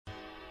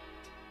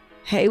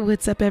Hey,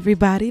 what's up,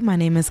 everybody? My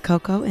name is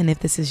Coco, and if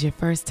this is your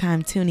first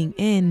time tuning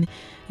in,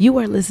 you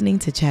are listening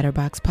to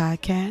Chatterbox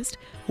Podcast,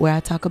 where I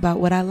talk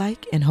about what I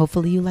like, and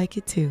hopefully you like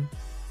it too.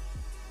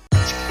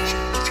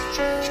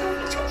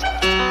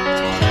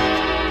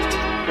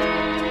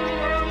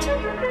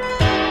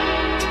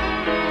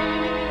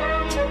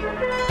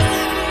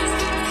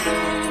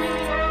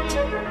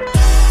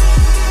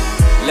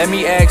 Let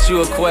me ask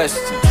you a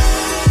question.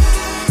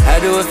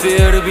 How do it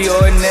feel to be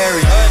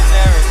ordinary?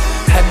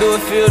 How do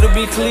it feel to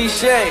be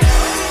cliche?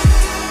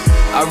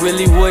 I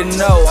really wouldn't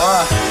know,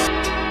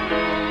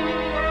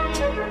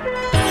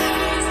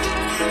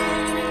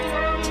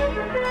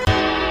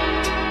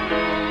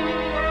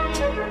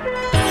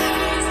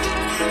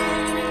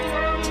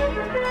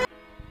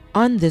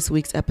 On this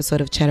week's episode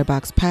of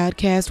Chatterbox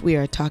Podcast, we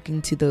are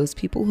talking to those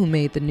people who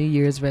made the New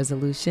Year's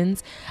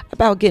resolutions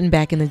about getting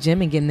back in the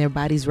gym and getting their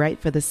bodies right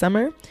for the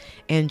summer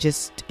and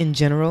just in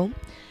general.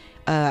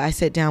 I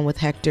sat down with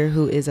Hector,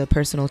 who is a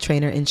personal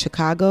trainer in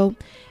Chicago,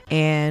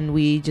 and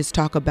we just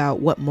talk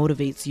about what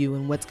motivates you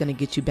and what's going to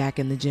get you back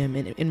in the gym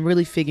and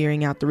really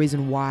figuring out the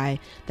reason why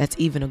that's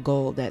even a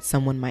goal that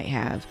someone might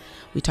have.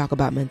 We talk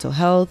about mental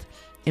health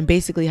and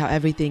basically how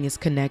everything is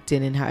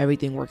connected and how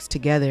everything works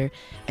together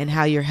and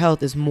how your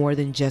health is more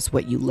than just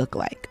what you look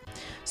like.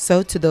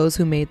 So to those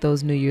who made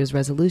those New Year's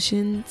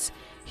resolutions,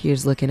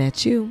 here's looking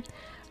at you.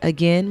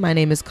 Again, my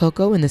name is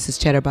Coco, and this is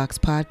Chatterbox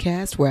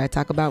Podcast, where I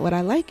talk about what I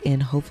like,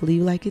 and hopefully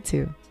you like it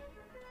too.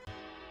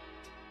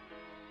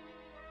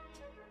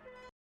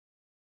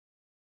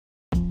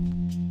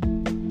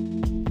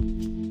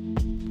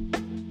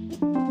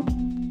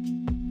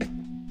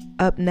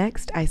 Up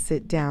next, I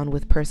sit down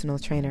with personal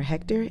trainer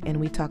Hector,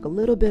 and we talk a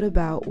little bit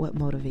about what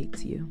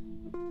motivates you.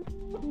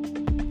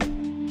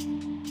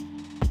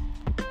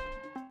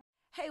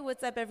 Hey,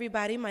 what's up,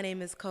 everybody? My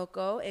name is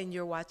Coco, and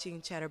you're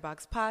watching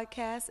Chatterbox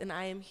Podcast, and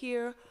I am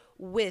here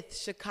with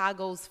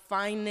Chicago's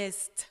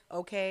finest,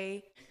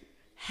 okay?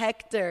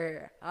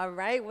 Hector. All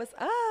right, what's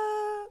up?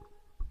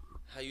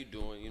 How you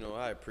doing?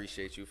 I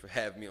appreciate you for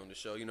having me on the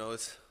show.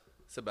 It's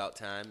about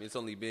time. It's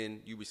only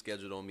been, you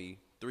rescheduled on me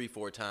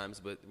 3-4 times,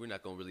 but we're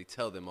not going to really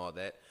tell them all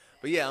that.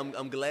 But yeah,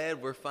 I'm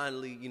glad we're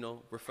finally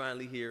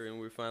here and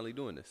we're finally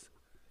doing this.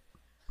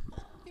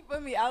 He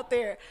put me out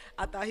there.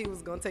 I thought he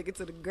was going to take it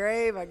to the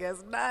grave. I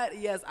guess not.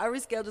 Yes, I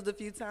rescheduled a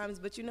few times,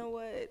 but you know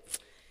what?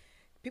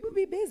 People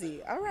be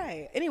busy. All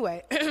right.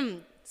 Anyway,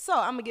 so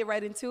I'm going to get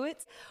right into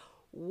it.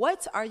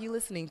 What are you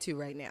listening to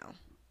right now?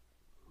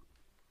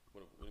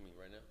 What do you mean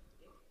right now?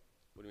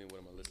 What do you mean,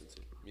 what am I listening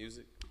to?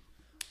 Music?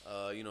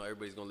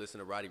 Everybody's going to listen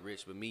to Roddy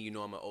Ricch, but me,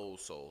 I'm an old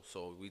soul.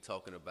 So we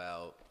talking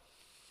about,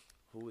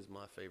 who is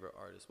my favorite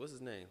artist? What's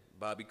his name?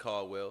 Bobby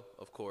Caldwell,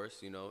 of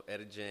course,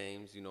 Etta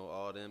James,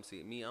 all them.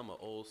 See, me, I'm an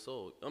old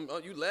soul.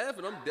 You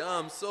laughing?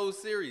 I'm so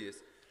serious.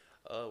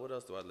 What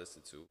else do I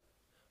listen to?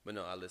 But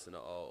no, I listen to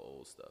all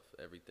old stuff,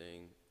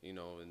 everything,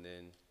 and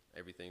then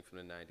everything from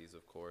the 90s,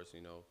 of course,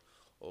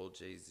 old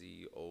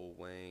Jay-Z, old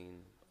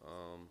Wayne.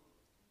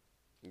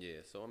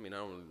 Yeah, so, I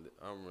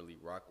don't really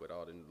rock with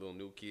all the little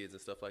new kids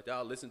and stuff like that.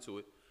 I'll listen to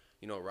it.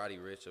 Roddy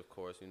Ricch, of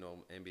course,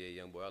 NBA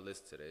Youngboy. I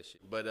listen to that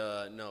shit. But,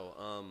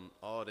 no,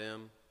 all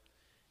them.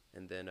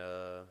 And then,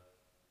 I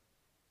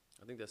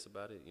think that's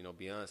about it.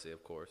 Beyonce,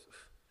 of course.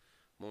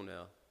 Come on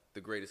now.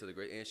 The greatest of the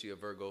great. And she a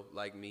Virgo,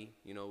 like me.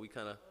 We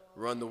kind of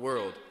run the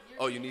world.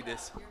 Oh, you need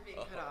this? You're being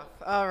cut off.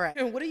 All right.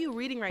 And what are you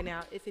reading right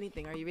now, if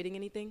anything? Are you reading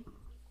anything?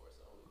 Of course,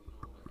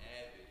 I'm an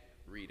avid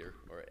reader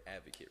or an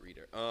advocate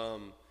reader.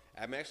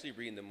 I'm actually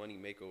reading The Money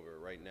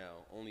Makeover right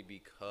now, only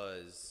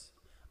because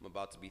I'm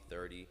about to be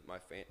 30.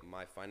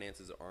 My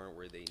finances aren't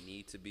where they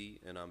need to be,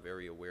 and I'm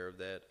very aware of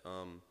that.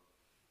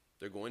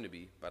 They're going to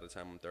be by the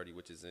time I'm 30,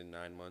 which is in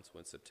 9 months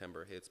when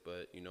September hits.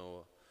 But,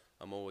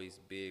 I'm always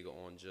big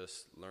on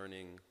just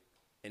learning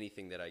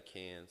anything that I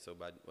can. So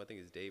I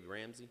think it's Dave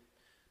Ramsey,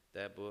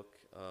 that book.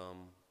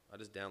 I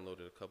just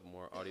downloaded a couple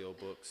more audio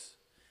books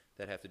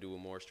that have to do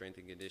with more strength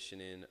and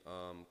conditioning,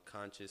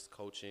 conscious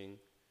coaching.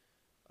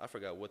 I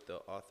forgot what the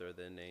author of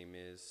the name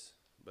is,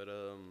 but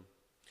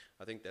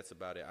I think that's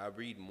about it. I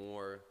read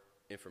more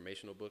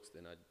informational books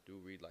than I do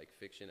read like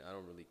fiction. I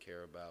don't really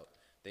care about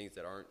things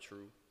that aren't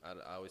true. I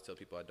always tell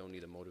people I don't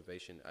need the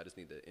motivation. I just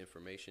need the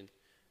information.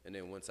 And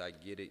then once I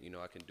get it,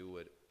 I can do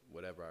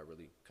whatever I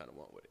really kind of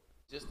want with it.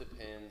 Just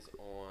depends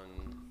on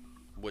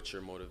what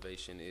your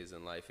motivation is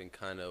in life and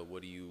kind of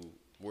where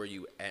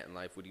you at in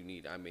life, what do you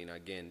need.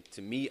 Again,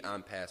 to me,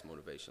 I'm past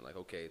motivation. Like,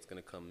 okay, it's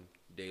going to come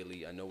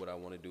daily. I know what I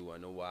want to do. I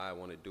know why I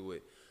want to do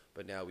it.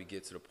 But now we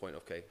get to the point,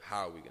 okay,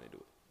 how are we going to do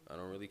it? I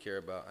don't really care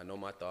about, I know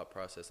my thought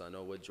process. I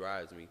know what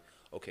drives me.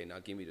 Okay, now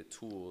give me the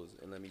tools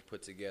and let me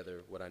put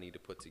together what I need to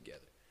put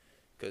together.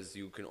 Because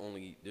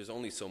there's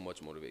only so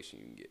much motivation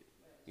you can get,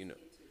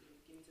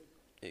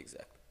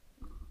 Exactly.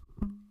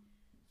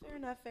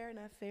 Fair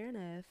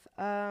enough.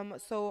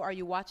 So are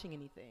you watching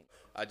anything?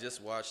 I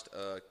just watched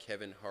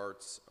Kevin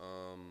Hart's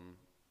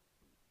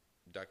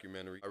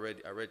documentary.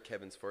 I read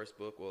Kevin's first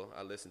book. Well,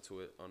 I listened to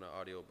it on an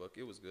audio book.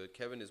 It was good.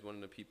 Kevin is one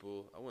of the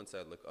people I wouldn't say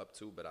I look up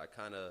to, but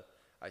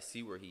I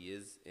see where he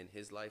is in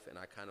his life, and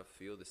I kind of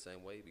feel the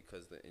same way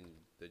because in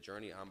the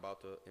journey I'm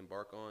about to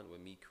embark on with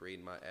me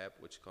creating my app,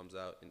 which comes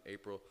out in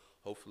April,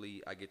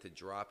 hopefully I get to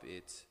drop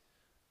it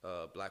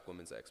Black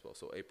Women's Expo,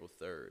 so April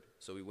 3rd.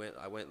 So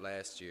I went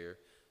last year,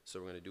 so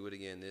we're going to do it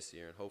again this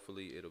year, and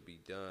hopefully it'll be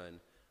done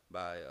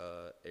by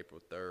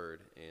April 3rd,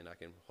 and I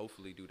can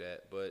hopefully do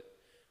that. But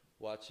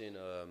watching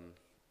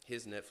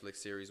his Netflix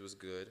series was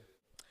good.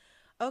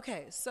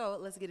 Okay, so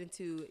let's get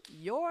into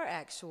your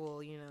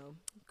actual,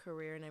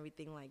 career and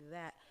everything like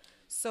that.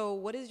 So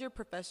what is your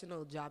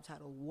professional job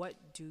title? What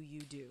do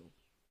you do?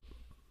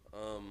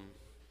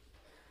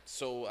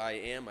 So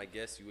I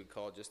guess you would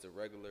call just a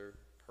regular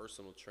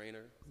personal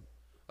trainer.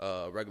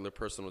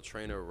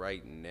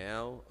 Right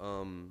now.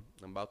 I'm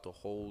about to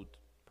hold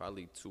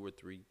probably 2 or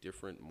 3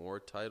 different more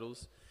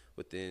titles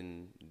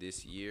within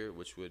this year,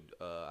 which would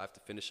I have to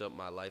finish up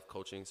my life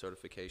coaching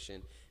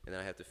certification, and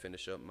I have to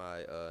finish up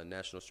my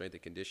national strength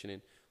and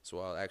conditioning. So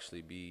I'll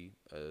actually be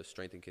a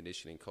strength and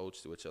conditioning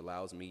coach, which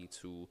allows me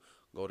to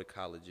go to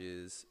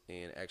colleges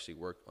and actually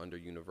work under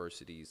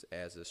universities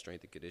as a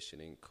strength and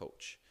conditioning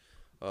coach.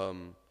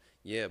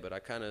 But I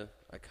kind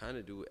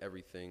of do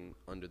everything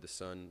under the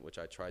sun, which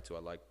I try to. I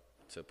like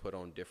to put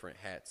on different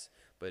hats,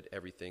 but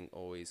everything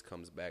always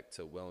comes back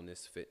to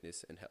wellness,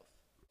 fitness, and health.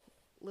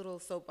 Little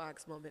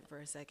soapbox moment for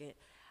a second.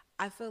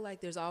 I feel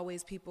like there's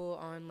always people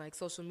on like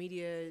social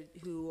media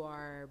who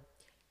are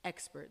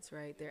experts,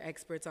 right? They're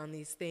experts on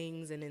these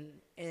things,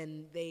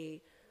 and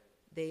they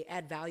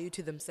add value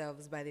to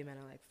themselves by the amount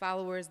of like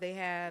followers they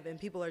have, and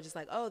people are just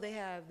like, oh, they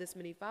have this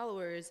many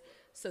followers,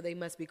 so they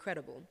must be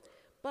credible.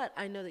 But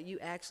I know that you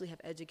actually have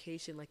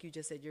education, like you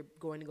just said, you're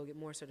going to go get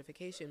more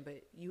certification,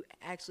 but you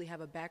actually have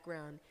a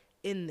background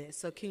in this.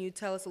 So can you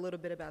tell us a little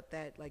bit about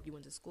that? Like you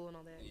went to school and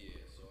all that? Yeah,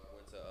 so I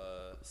went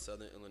to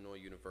Southern Illinois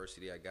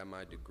University. I got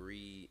my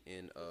degree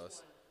in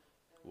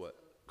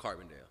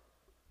Carbondale,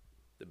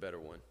 the better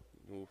one.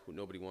 Who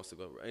nobody wants to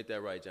go. Ain't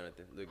that right,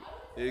 Jonathan? Look,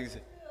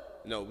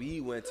 no, we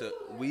went.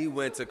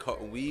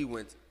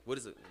 What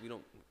is it? We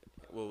don't.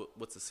 Well,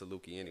 what's a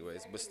Saluki,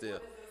 anyways? But still.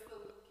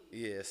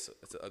 Yes,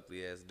 it's an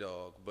ugly ass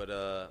dog. But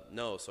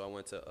no, so I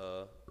went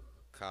to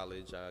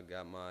college. I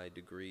got my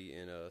degree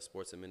in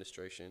sports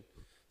administration.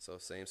 So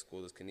same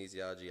school as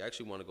kinesiology. I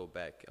actually want to go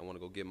back. I want to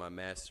go get my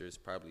master's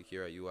probably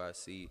here at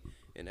UIC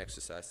in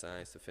exercise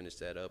science to finish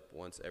that up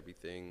once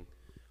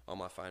all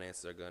my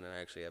finances are done and I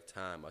actually have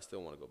time. I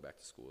still want to go back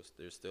to school.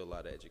 There's still a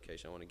lot of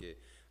education I want to get.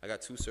 I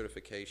got 2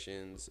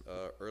 certifications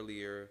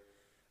earlier.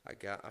 It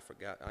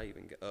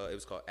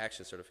was called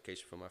Action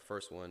Certification for my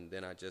first one.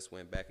 Then I just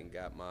went back and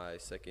got my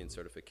second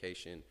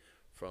certification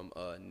from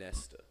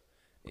Nesta.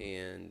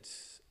 And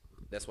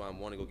that's why I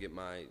want to go get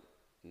my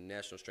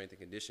National Strength and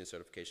Conditioning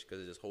Certification,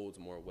 because it just holds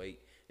more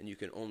weight. And you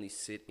can only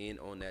sit in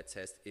on that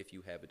test if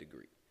you have a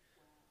degree.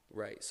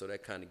 Right, so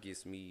that kind of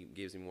gives me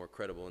more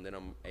credible, and then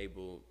I'm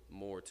able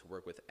more to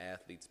work with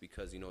athletes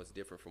because, it's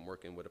different from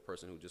working with a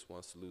person who just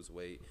wants to lose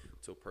weight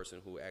to a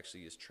person who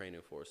actually is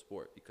training for a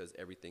sport, because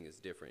everything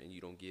is different and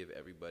you don't give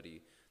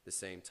everybody the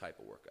same type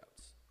of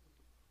workouts.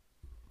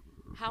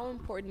 How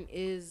important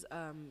is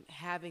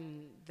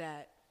having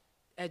that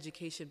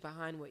education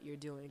behind what you're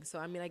doing? So,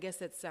 I guess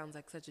that sounds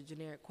like such a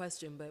generic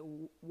question, but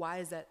why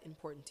is that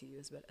important to you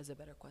as a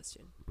better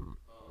question?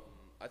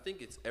 I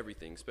think it's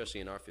everything, especially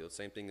in our field.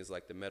 Same thing as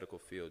like the medical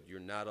field. You're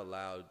not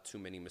allowed too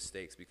many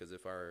mistakes, because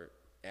if our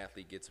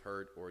athlete gets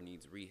hurt or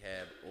needs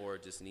rehab or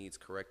just needs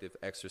corrective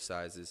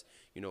exercises,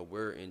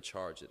 we're in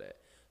charge of that.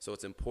 So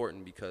it's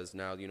important because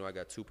now, I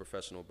got 2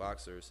 professional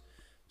boxers,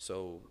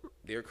 so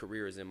their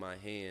career is in my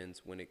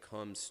hands when it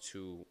comes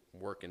to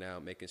working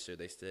out, making sure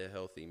they stay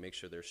healthy, make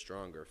sure they're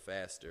stronger,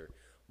 faster,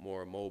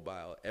 more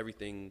mobile,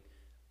 everything.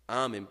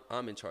 I'm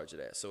in charge of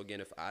that. So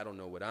again, if I don't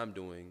know what I'm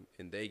doing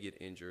and they get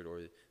injured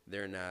or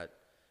they're not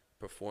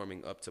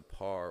performing up to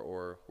par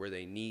or where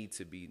they need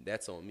to be,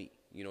 that's on me.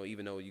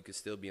 Even though you could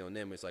still be on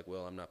them, it's like,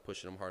 well, I'm not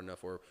pushing them hard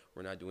enough or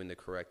we're not doing the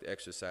correct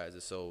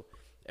exercises. So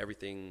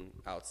everything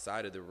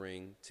outside of the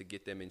ring to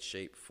get them in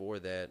shape for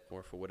that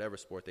or for whatever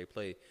sport they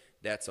play,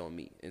 that's on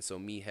me. And so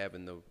me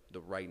having the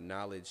right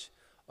knowledge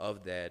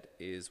of that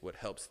is what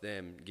helps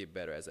them get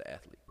better as an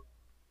athlete.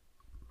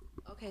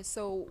 Okay,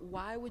 so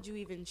why would you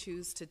even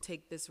choose to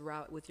take this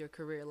route with your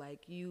career?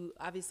 Like, you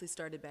obviously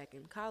started back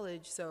in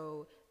college,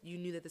 so you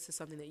knew that this is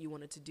something that you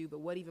wanted to do, but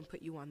what even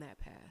put you on that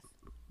path?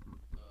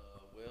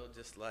 Well,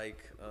 just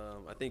like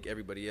I think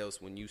everybody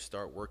else, when you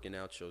start working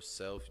out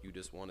yourself, you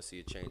just want to see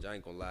a change. I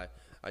ain't gonna lie,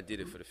 I did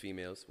it for the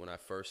females when I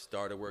first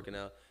started working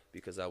out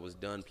because I was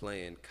done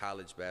playing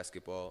college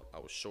basketball. I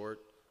was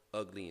short,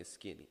 ugly, and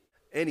skinny.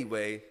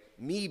 Anyway,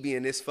 me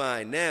being this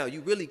fine now,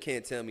 you really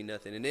can't tell me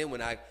nothing. And then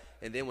when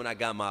I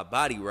got my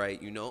body right,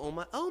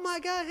 oh my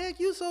God, heck,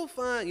 you so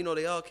fine.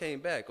 They all came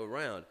back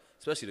around,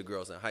 especially the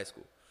girls in high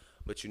school.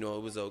 But it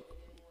was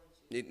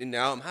and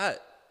now I'm hot.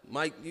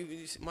 Mike,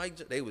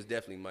 they was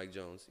definitely Mike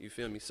Jones. You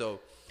feel me? So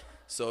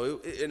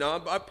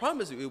I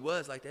promise you, it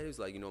was like that. It was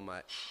like,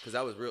 because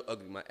I was real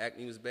ugly. My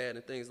acne was bad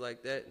and things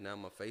like that. Now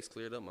my face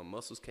cleared up, my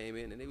muscles came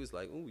in, and they was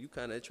like, ooh, you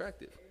kind of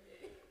attractive.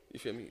 You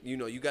feel me? You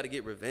know, you got to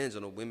get revenge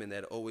on the women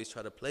that always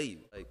try to play you.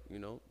 Like, you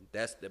know,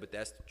 but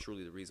that's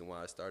truly the reason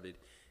why I started.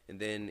 And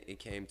then it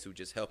came to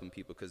just helping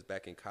people, because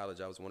back in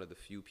college, I was one of the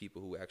few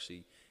people who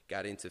actually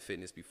got into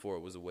fitness before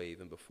it was a wave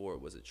and before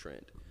it was a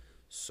trend.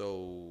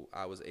 So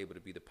I was able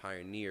to be the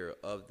pioneer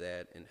of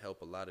that and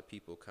help a lot of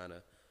people kind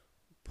of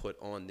put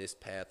on this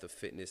path of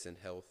fitness and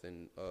health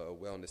and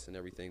wellness and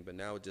everything. But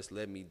now it just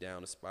led me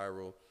down a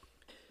spiral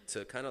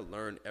to kind of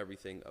learn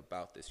everything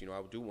about this. You know,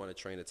 I do want to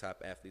train the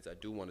top athletes. I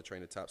do want to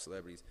train the top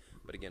celebrities.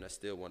 But again, I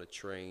still want to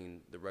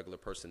train the regular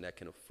person that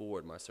can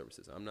afford my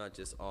services. I'm not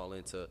just all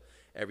into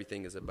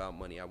everything is about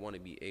money. I want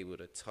to be able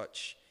to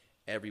touch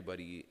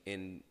everybody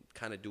and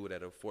kind of do it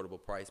at an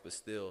affordable price, but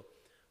still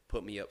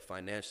put me up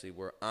financially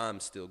where I'm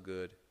still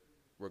good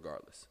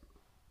regardless.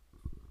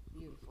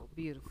 Beautiful,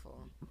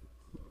 beautiful.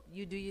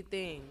 You do your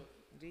thing.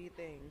 Do your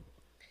thing.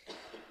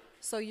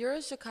 So you're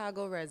a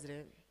Chicago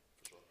resident.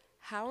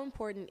 How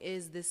important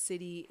is this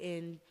city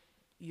in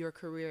your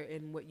career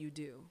and what you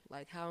do?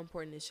 Like, how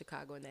important is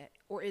Chicago in that?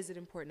 Or is it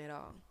important at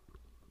all?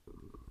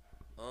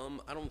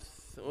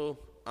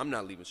 I'm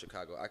not leaving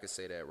Chicago. I could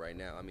say that right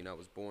now. I mean, I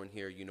was born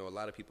here. You know, a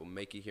lot of people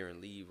make it here and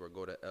leave or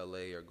go to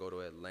LA or go to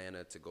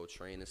Atlanta to go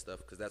train and stuff,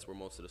 because that's where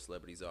most of the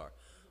celebrities are.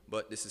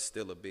 But this is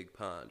still a big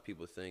pond.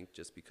 People think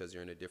just because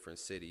you're in a different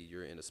city,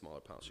 you're in a smaller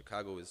pond.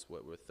 Chicago is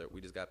what we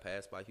just got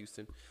passed by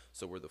Houston,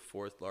 so we're the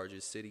fourth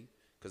largest city,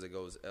 because it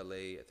goes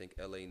LA, I think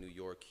LA, New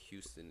York,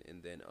 Houston,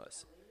 and then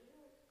us,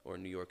 or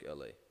New York,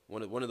 LA.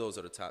 One of those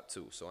are the top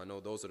two. So I know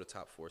those are the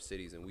top four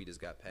cities, and we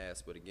just got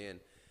passed. But again,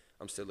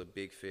 I'm still a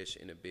big fish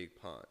in a big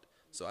pond.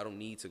 So I don't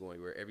need to go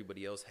anywhere.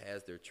 Everybody else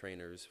has their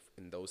trainers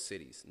in those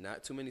cities.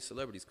 Not too many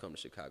celebrities come to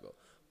Chicago,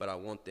 but I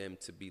want them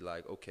to be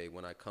like, okay,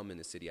 when I come in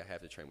the city, I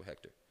have to train with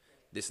Hector.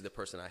 This is the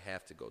person I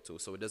have to go to.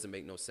 So it doesn't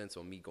make no sense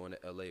on me going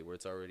to LA where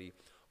it's already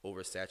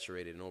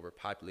oversaturated and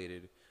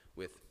overpopulated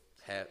with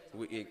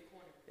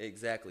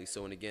exactly.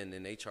 So, and again,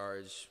 then they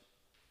charge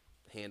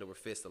hand over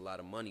fist a lot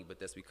of money, but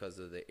that's because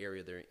of the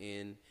area they're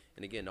in.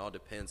 And again, it all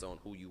depends on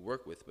who you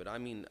work with. But I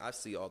mean, I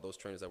see all those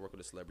trainers that work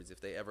with the celebrities.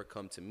 If they ever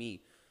come to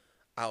me,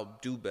 I'll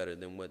do better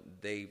than what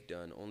they've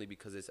done, only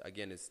because it's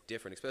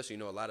different. Especially, you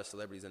know, a lot of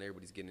celebrities and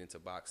everybody's getting into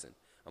boxing.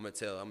 I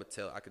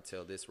could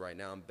tell this right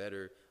now.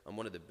 I'm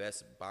one of the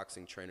best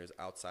boxing trainers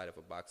outside of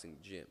a boxing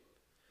gym,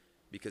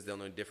 because the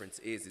only difference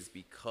is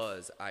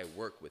because I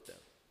work with them.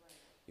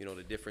 You know,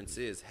 the difference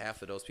is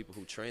half of those people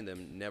who train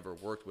them never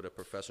worked with a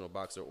professional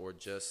boxer, or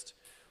just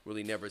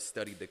really never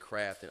studied the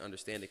craft and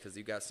understand it, because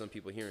you got some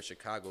people here in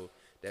Chicago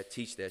that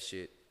teach that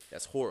shit.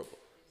 That's horrible.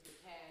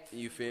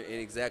 You feel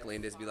exactly,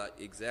 and just be like,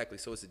 exactly.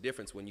 So it's a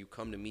difference when you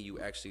come to me, you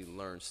actually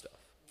learn stuff.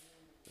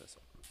 That's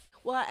all.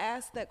 Well, I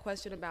asked that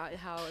question about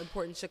how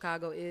important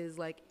Chicago is,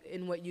 like,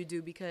 in what you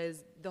do,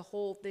 because the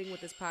whole thing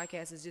with this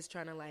podcast is just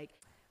trying to, like,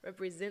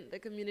 represent the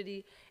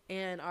community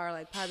and are,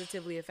 like,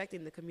 positively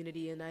affecting the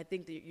community. And I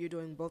think that you're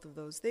doing both of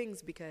those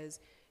things, because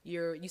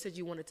you said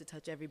you wanted to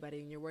touch everybody,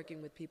 and you're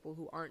working with people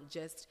who aren't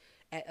just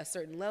at a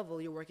certain level.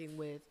 You're working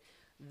with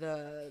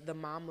the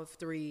mom of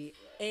three,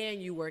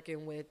 and you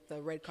working with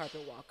the red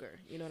carpet walker.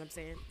 You know what I'm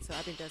saying? So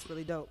I think that's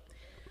really dope.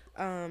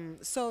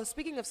 So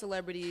speaking of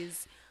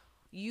celebrities,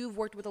 you've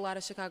worked with a lot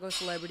of Chicago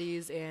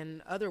celebrities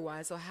and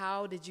otherwise. So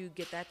how did you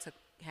get that to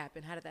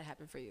happen? How did that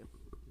happen for you?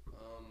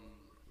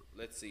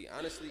 Let's see.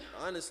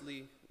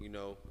 Honestly, you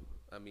know,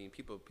 I mean,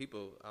 people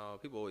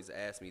always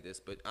ask me this,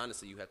 but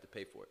honestly, you have to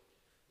pay for it.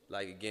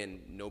 Like,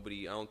 again,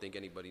 I don't think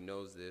anybody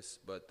knows this,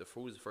 but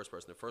who was the first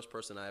person? The first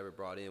person I ever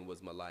brought in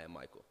was Malaya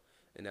Michael.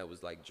 And that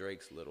was like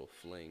Drake's little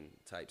fling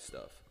type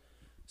stuff.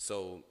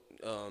 So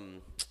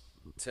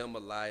tell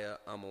Malaya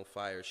I'm on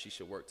fire. She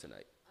should work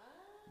tonight.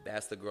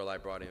 That's the girl I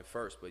brought in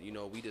first. But, you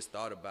know, we just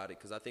thought about it,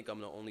 because I think I'm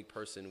the only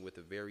person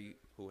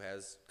who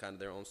has kind of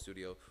their own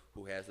studio,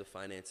 who has the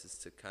finances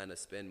to kind of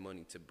spend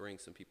money to bring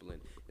some people in.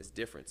 It's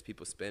different.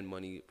 People spend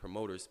money,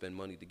 promoters spend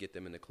money to get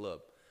them in the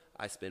club.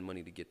 I spend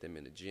money to get them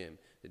in the gym.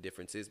 The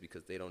difference is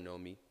because they don't know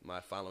me.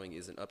 My following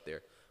isn't up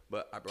there.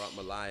 But I brought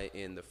Malaya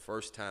in the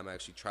first time I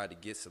actually tried to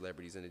get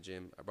celebrities in the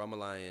gym. I brought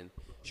Malaya in.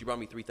 She brought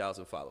me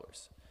 3,000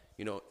 followers.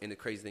 You know, and the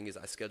crazy thing is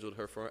I scheduled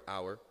her for an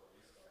hour.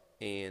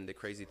 And the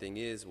crazy thing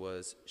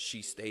was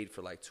she stayed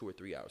for like 2 or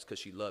 3 hours because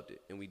she loved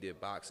it. And we did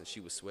boxing. She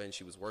was sweating.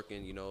 She was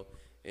working, you know.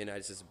 And I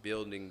was just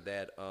building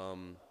that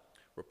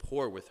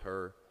rapport with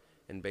her,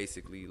 and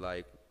basically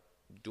like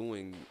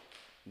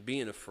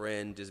being a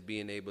friend, just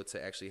being able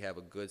to actually have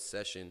a good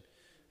session.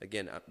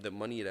 Again, the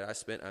money that I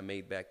spent, I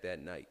made back that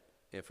night.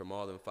 And from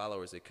all them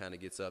followers, it kind of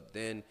gets up.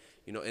 Then,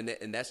 you know,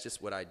 and that's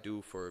just what I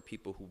do for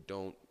people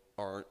who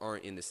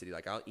aren't in the city.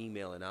 Like, I'll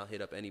email and I'll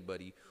hit up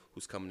anybody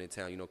who's coming in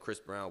town. You know, Chris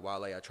Brown,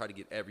 Wale. I try to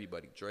get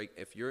everybody. Drake.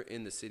 If you're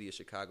in the city of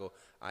Chicago,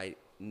 I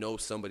know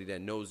somebody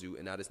that knows you,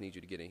 and I just need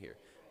you to get in here.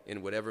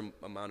 And whatever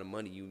amount of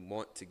money you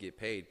want to get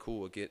paid,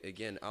 cool.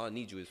 Again, all I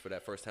need you is for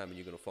that first time, and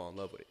you're gonna fall in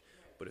love with it.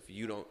 But if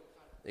you don't,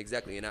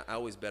 exactly. And I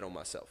always bet on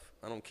myself.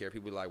 I don't care.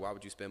 People are like, why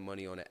would you spend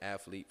money on an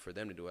athlete for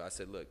them to do it? I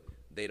said, look,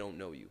 they don't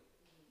know you.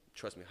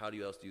 trust me, how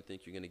else do you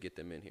think you're going to get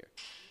them in here?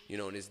 You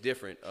know, and it's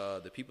different.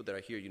 The people that are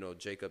here, you know,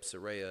 Jacob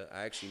Soraya,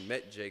 I actually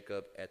met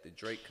Jacob at the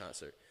Drake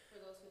concert. For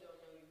those who don't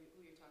know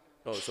who you're talking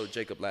about. Oh, so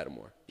Jacob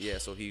Lattimore. Yeah,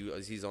 so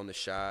he's on The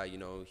Chi, you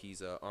know,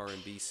 he's a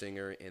R&B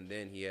singer, and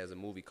then he has a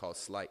movie called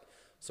Slight.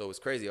 So it's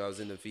crazy. I was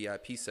in the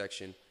VIP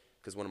section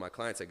because one of my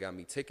clients had got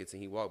me tickets,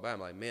 and he walked by. I'm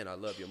like, man, I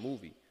love your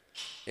movie.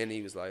 And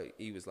he was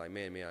like,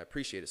 man, I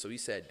appreciate it. So he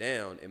sat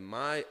down, and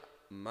my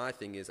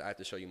thing is I have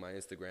to show you my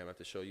Instagram. I have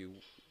to show you.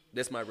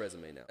 That's my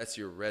resume now. That's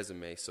your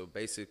resume. So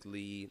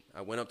basically,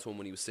 I went up to him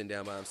when he was sitting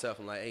down by himself.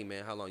 I'm like, hey,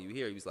 man, how long you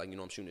here? He was like, you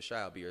know, I'm shooting The Chi.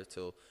 I'll be here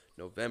till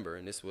November.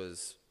 And this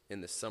was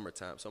in the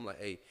summertime. So I'm like,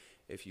 hey,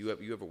 if you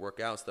ever work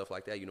out and stuff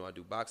like that, you know, I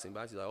do boxing.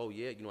 He's like, oh,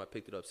 yeah, you know, I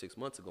picked it up 6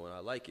 months ago, and I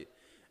like it.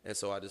 And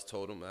so I just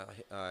told him,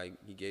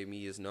 he gave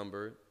me his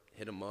number,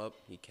 hit him up.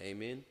 He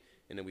came in,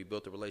 and then we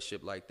built a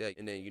relationship like that.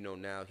 And then, you know,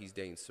 now he's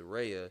dating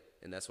Soraya,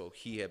 and that's what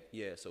he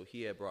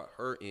had brought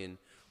her in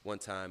one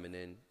time, and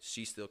then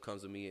she still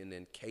comes to me, and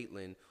then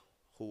Caitlin,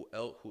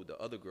 who the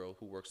other girl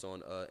who works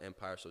on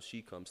Empire, so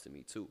she comes to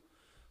me too.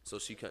 So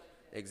she can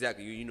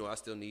exactly. You know, I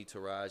still need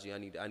Taraji.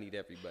 I need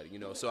everybody. You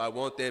know, so I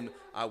want them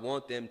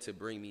to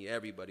bring me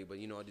everybody. But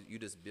you know, you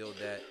just build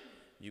that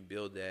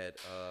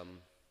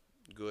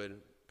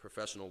good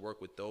professional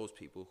work with those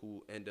people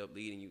who end up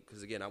leading you.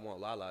 Because again, I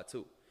want Lala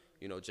too.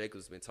 You know,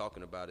 Jacob's been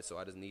talking about it, so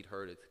I just need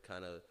her to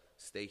kind of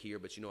stay here.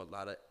 But you know, a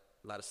lot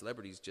of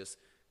celebrities just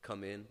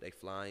come in, they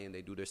fly in,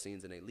 they do their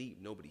scenes, and they leave.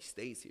 Nobody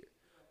stays here.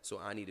 So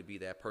I need to be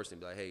that person,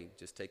 be like, hey,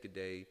 just take a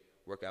day,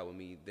 work out with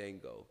me, then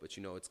go. But,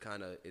 you know,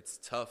 it's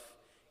tough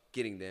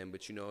getting them.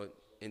 But, you know,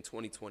 in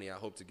 2020, I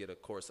hope to get,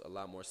 of course, a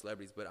lot more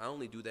celebrities. But I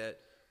only do that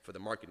for the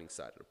marketing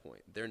side of the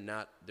point. They're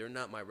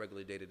not my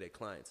regular day-to-day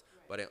clients.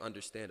 But I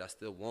understand, I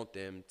still want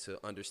them to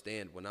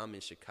understand when I'm in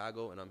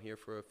Chicago and I'm here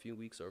for a few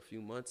weeks or a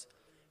few months,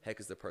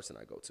 Heck is the person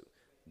I go to.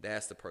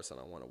 That's the person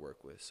I want to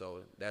work with.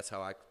 So that's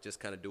how I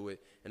just kind of do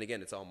it. And,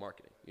 again, it's all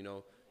marketing. You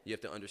know, you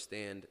have to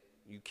understand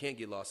you can't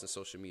get lost in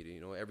social media.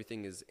 You know,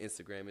 everything is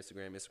Instagram.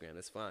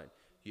 That's fine.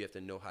 You have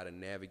to know how to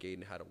navigate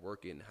and how to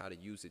work it and how to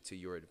use it to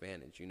your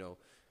advantage. You know,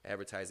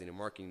 advertising and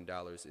marketing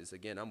dollars is,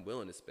 again, I'm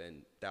willing to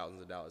spend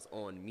thousands of dollars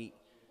on me.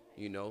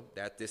 You know,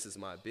 that this is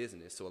my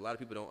business. So a lot of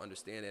people don't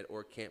understand that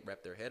or can't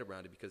wrap their head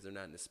around it because they're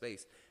not in the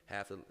space.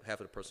 Half of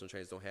the personal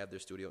trainers don't have their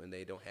studio, and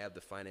they don't have the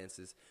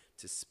finances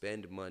to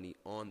spend money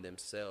on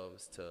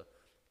themselves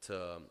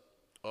to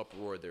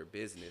uproar their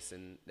business,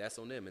 and that's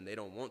on them. And they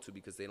don't want to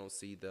because they don't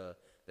see the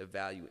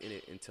value in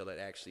it until it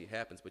actually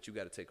happens. But you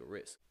got to take a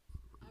risk.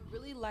 I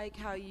really like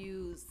how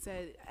you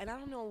said, and I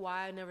don't know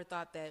why I never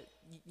thought that,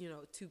 you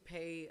know, to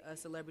pay a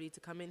celebrity to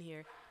come in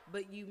here,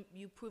 but you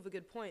prove a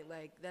good point.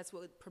 Like, that's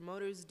what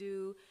promoters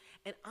do.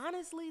 And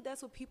honestly,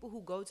 that's what people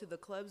who go to the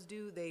clubs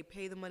do. They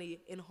pay the money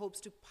in hopes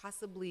to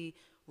possibly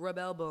rub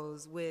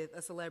elbows with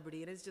a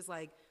celebrity. And it's just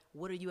like,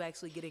 what are you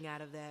actually getting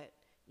out of that?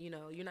 You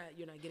know, you're not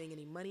getting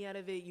any money out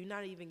of it. You're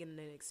not even getting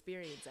an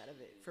experience out of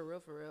it, for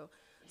real.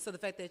 So the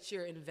fact that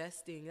you're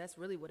investing, that's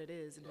really what it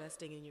is,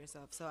 investing in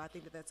yourself. So I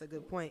think that that's a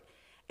good point.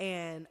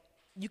 And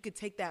you could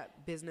take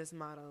that business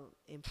model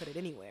and put it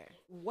anywhere.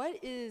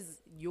 What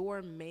is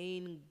your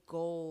main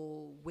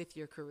goal with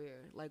your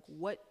career? Like,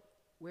 where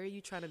are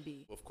you trying to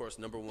be? Well, of course,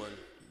 number one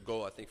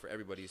goal, I think, for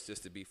everybody is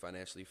just to be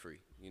financially free.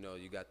 You know,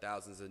 you got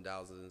thousands and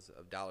thousands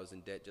of dollars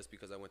in debt just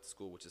because I went to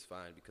school, which is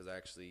fine, because I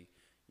actually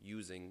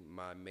using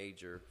my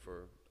major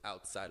for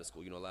outside of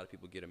school. You know, a lot of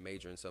people get a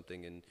major in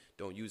something and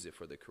don't use it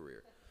for their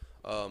career.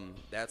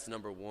 That's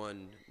number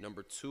one.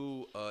 Number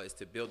two is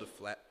to build a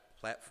flat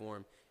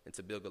platform and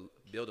to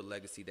build a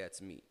legacy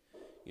that's me.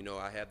 You know,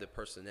 I have the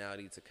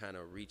personality to kind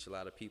of reach a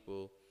lot of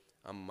people.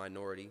 I'm a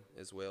minority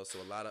as well, so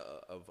a lot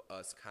of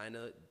us kind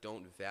of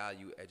don't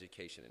value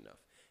education enough.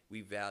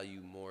 We value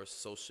more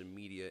social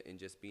media and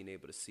just being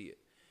able to see it,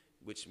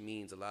 which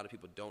means a lot of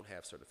people don't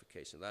have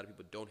certification. A lot of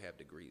people don't have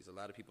degrees. A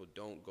lot of people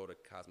don't go to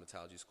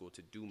cosmetology school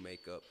to do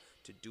makeup,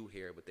 to do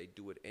hair, but they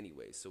do it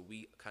anyway. So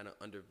we kind of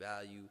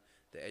undervalue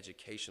the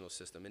educational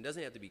system. It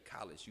doesn't have to be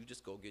college. You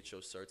just go get your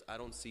certs. I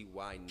don't see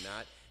why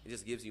not. It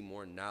just gives you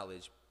more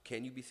knowledge.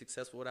 Can you be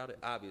successful without it?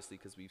 Obviously,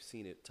 because we've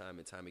seen it time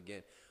and time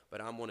again.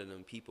 But I'm one of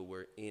them people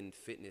where in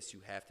fitness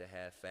you have to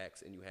have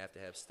facts and you have to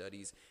have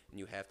studies and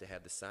you have to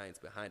have the science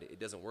behind it. It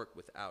doesn't work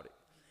without it.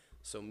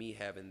 So me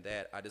having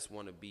that, I just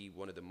want to be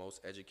one of the most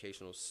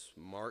educational,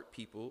 smart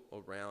people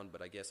around,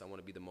 but I guess I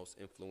want to be the most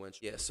influential.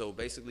 Yeah, so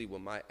basically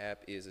what my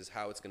app is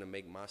how it's going to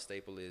make my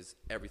staple is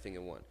everything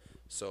in one.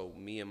 So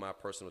me and my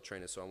personal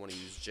trainer, so I want to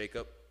use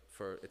Jacob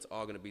for, it's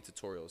all going to be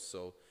tutorials.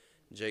 So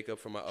Jacob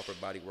for my upper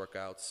body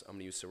workouts. I'm going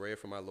to use Soraya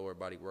for my lower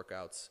body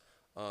workouts.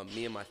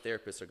 Me and my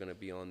therapist are going to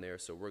be on there,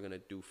 so we're going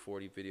to do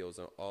 40 videos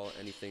on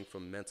anything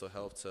from mental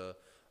health to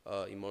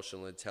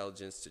emotional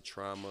intelligence to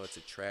trauma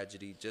to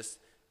tragedy,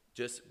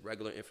 just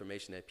regular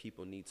information that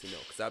people need to know.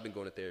 Because I've been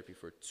going to therapy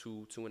for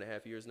two and a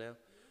half years now.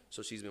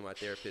 So she's been my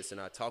therapist,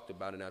 and I talked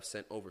about it, and I've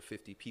sent over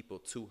 50 people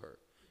to her.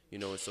 You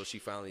know, and so she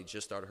finally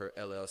just started her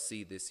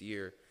LLC this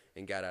year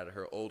and got out of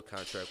her old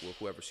contract with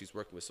whoever she's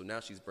working with. So now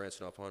she's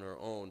branching off on her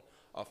own,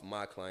 off of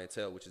my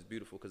clientele, which is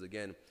beautiful because,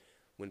 again,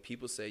 when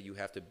people say you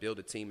have to build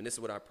a team, and this is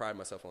what I pride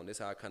myself on. This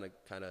is how I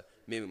kind of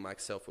mimic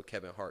myself with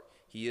Kevin Hart.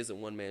 He is a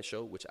one-man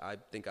show, which I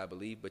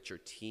believe, but your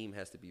team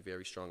has to be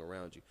very strong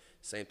around you.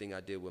 Same thing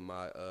I did with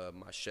my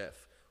my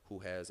chef, who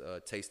has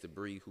Taste of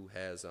Brie, who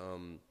has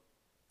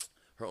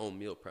her own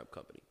meal prep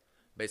company.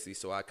 Basically,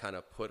 so I kind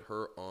of put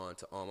her on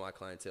to all my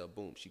clientele.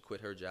 Boom, she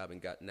quit her job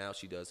and now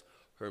she does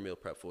her meal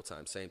prep full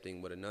time. Same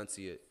thing with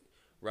Enunciate,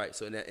 right?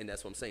 So and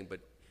that's what I'm saying.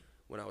 But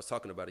when I was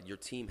talking about it, your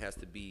team has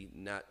to be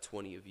not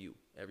 20 of you.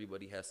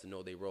 Everybody has to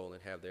know their role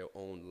and have their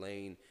own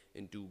lane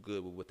and do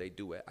good with what they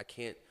do. I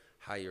can't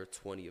hire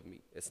 20 of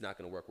me. It's not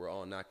going to work. We're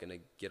all not going to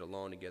get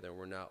along together, and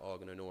we're not all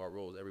going to know our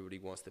roles. Everybody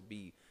wants to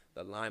be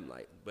the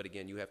limelight. But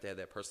again, you have to have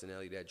that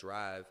personality, that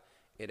drive,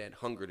 and that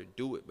hunger to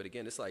do it. But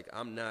again, it's like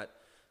I'm not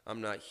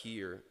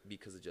here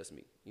because of just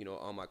me. You know,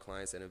 all my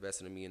clients that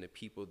invested in me and the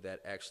people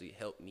that actually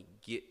helped me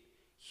get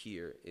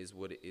here is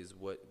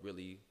what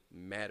really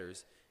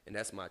matters, and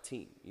that's my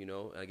team. You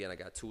know, and again, I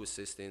got 2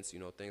 assistants, you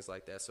know, things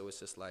like that. So it's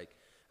just like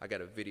I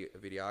got a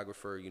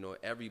videographer, you know,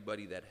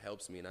 everybody that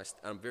helps me, and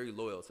I'm very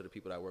loyal to the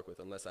people that I work with,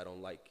 unless I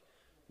don't like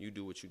you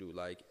do what you do.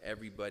 Like,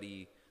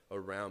 everybody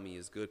around me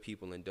is good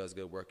people and does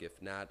good work. If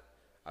not,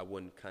 I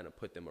wouldn't kind of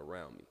put them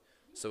around me.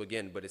 So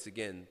again, but it's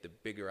again, the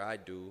bigger I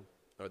do,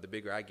 or the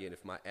bigger I get,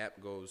 if my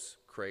app goes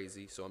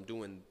crazy. So I'm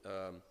doing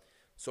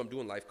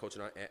life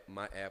coaching on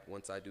my app.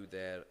 Once I do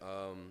that,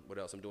 what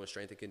else? I'm doing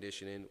strength and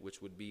conditioning,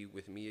 which would be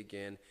with me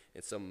again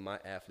and some of my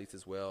athletes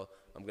as well.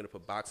 I'm going to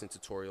put boxing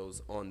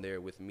tutorials on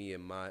there with me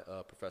and my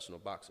professional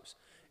boxers.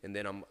 And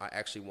then I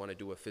actually want to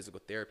do a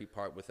physical therapy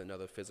part with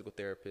another physical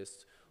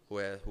therapist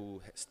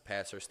who has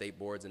passed her state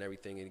boards and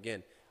everything. And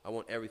again, I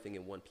want everything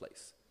in one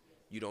place.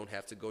 You don't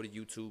have to go to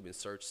YouTube and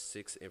search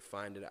 6 and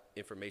find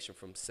information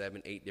from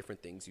 7, 8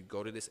 different things. You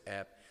go to this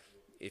app.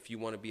 If you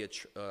want to be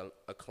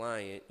a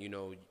client, you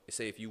know,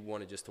 say if you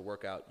wanted just to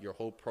work out, your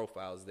whole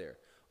profile is there.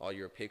 All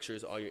your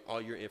pictures,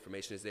 all your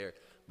information is there.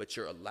 But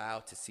you're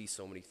allowed to see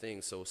so many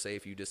things. So say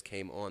if you just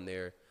came on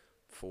there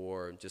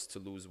for just to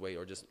lose weight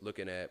or just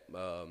looking at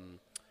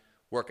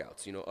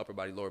workouts, you know, upper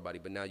body, lower body,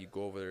 but now you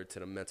go over there to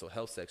the mental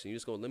health section. You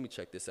just go, let me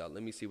check this out.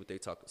 Let me see what they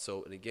talk.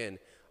 So, and again,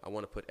 I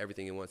want to put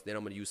everything in once. Then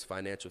I'm going to use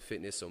financial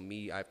fitness. So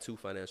I have 2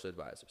 financial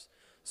advisors.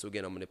 So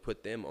again, I'm going to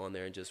put them on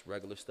there and just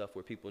regular stuff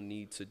where people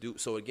need to do.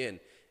 So again,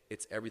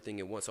 it's everything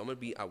in one. So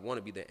I want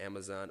to be the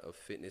Amazon of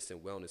fitness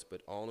and wellness,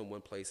 but all in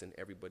one place, and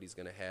everybody's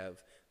going to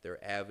have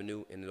their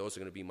avenue, and those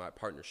are going to be my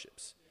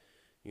partnerships.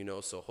 You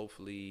know, so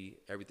hopefully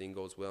everything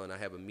goes well. And I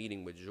have a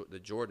meeting with the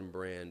Jordan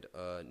brand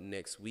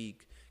next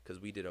week, because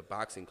we did a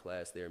boxing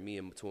class there, me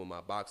and 2 of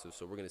my boxers.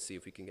 So we're going to see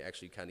if we can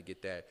actually kind of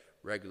get that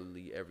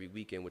regularly every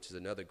weekend, which is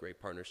another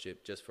great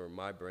partnership just for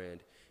my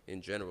brand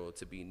in general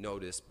to be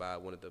noticed by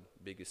one of the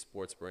biggest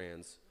sports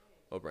brands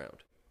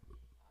around.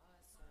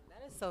 Awesome.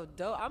 That is so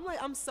dope.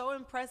 I'm so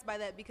impressed by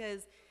that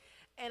because,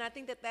 and I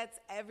think that's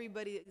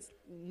everybody's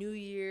New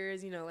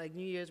Year's, you know, like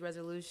New Year's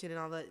resolution and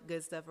all that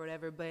good stuff or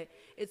whatever. But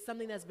it's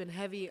something that's been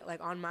heavy,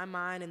 like on my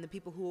mind and the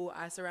people who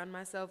I surround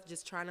myself,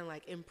 just trying to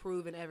like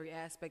improve in every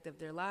aspect of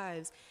their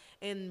lives.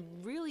 And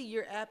really,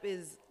 your app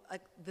is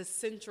like the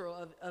central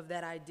of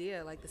that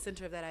idea, like the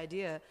center of that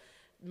idea,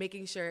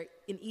 making sure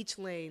in each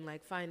lane,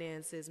 like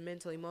finances,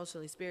 mentally,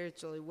 emotionally,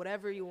 spiritually,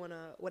 whatever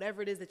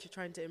it is that you're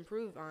trying to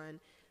improve on,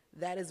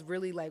 that is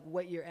really like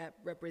what your app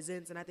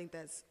represents. And I think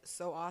that's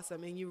so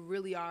awesome. And you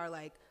really are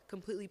like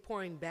completely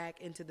pouring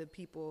back into the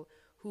people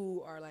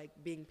who are like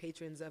being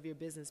patrons of your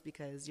business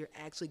because you're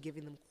actually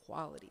giving them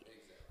quality.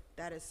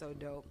 That is so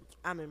dope.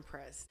 I'm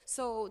impressed.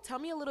 So tell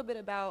me a little bit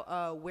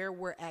about where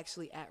we're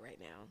actually at right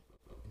now.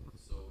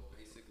 So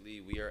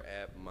basically we are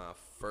at my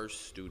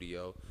first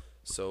studio.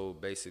 So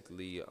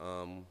basically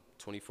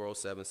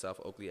 2407 South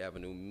Oakley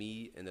Avenue.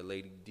 Me and the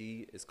lady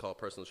D is called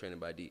Personal Training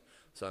by D.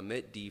 So I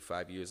met D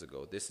 5 years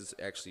ago. This is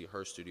actually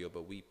her studio,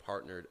 but we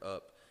partnered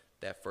up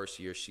that first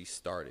year she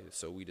started.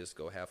 So we just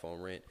go half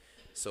on rent.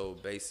 So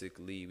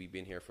basically we've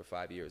been here for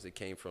 5 years. It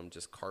came from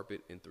just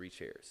carpet and 3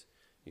 chairs.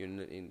 You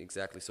know, and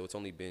exactly. So it's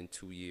only been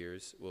 2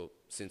 years. Well,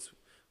 since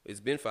it's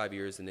been 5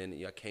 years, and then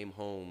I came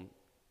home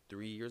 2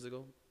 years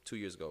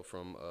ago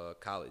from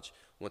college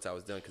once I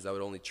was done, because I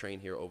would only train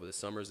here over the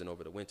summers and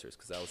over the winters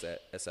because I was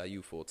at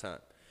SIU full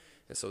time.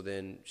 And so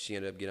then she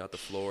ended up getting out the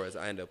floor as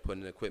I ended up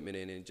putting equipment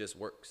in, and it just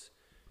works.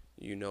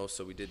 You know,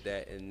 so we did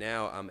that, and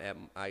now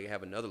I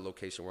have another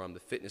location where I'm the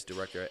fitness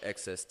director at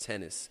XS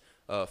Tennis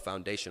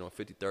Foundation on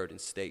 53rd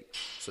and State.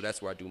 So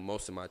that's where I do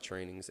most of my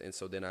trainings. And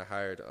so then I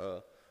hired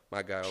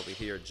my guy over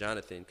here,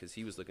 Jonathan, because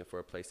he was looking for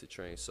a place to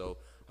train. So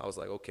I was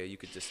like, okay, you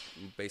could just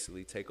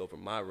basically take over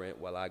my rent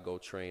while I go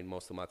train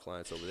most of my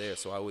clients over there.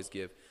 So I always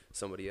give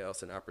somebody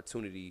else an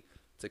opportunity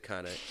to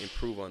kind of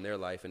improve on their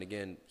life. And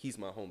again, he's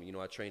my homie. You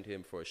know, I trained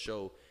him for a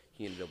show.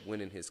 He ended up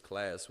winning his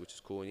class, which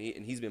is cool.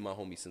 And he's been my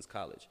homie since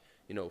college.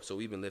 You know, so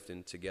we've been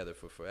lifting together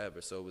for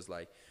forever. So it was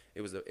like,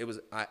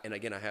 and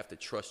again, I have to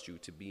trust you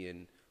to be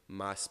in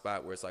my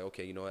spot where it's like,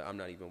 okay, you know what, I'm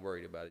not even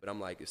worried about it. But I'm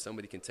like, if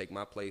somebody can take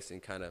my place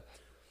and kind of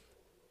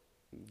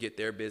get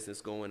their business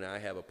going, and I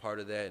have a part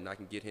of that, and I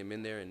can get him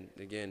in there. And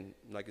again,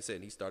 like I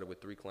said, he started with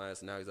 3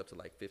 clients, and now he's up to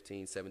like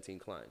 15, 17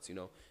 clients, you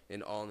know,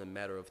 and all in a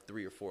matter of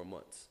 3 or 4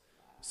 months.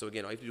 So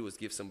again, all you have to do is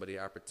give somebody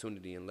an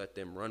opportunity and let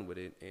them run with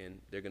it,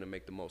 and they're going to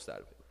make the most out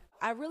of it.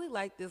 I really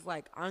like this,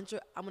 like, I'm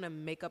going to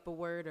make up a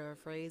word or a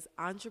phrase,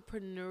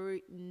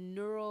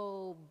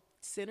 entrepreneurial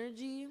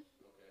synergy.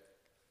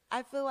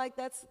 I feel like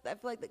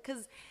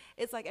because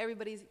it's like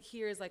everybody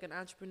here is like an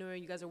entrepreneur.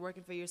 You guys are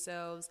working for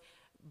yourselves,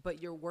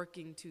 but you're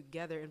working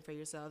together and for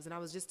yourselves. And I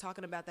was just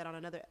talking about that on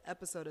another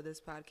episode of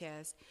this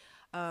podcast,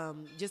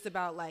 just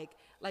about like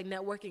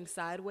networking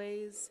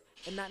sideways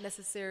and not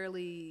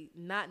necessarily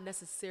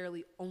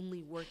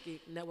only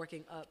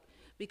networking up,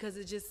 because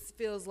it just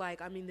feels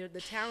like, I mean,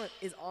 the talent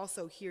is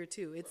also here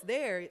too. It's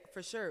there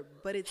for sure,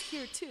 but it's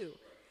here too,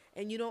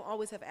 and you don't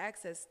always have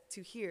access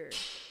to here.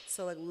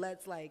 So like,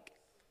 let's like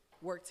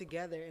work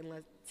together and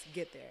let's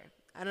get there.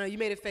 I don't know, you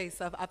made a face,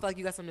 so I feel like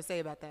you got something to say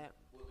about that.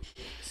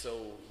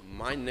 So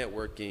my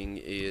networking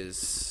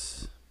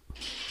is,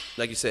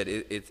 like you said,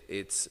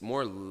 it's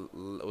more,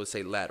 I would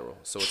say, lateral.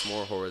 So it's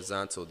more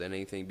horizontal than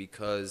anything,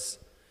 because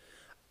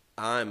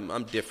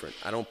I'm different.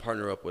 I don't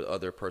partner up with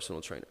other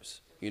personal trainers.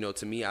 You know,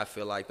 to me, I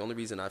feel like the only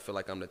reason I feel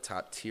like I'm the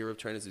top tier of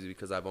trainers is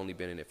because I've only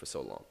been in it for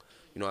so long.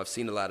 You know, I've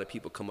seen a lot of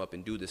people come up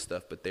and do this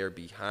stuff, but they're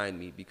behind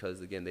me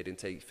because, again, they didn't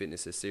take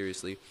fitness as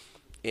seriously.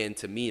 And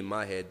to me, in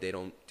my head, they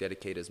don't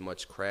dedicate as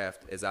much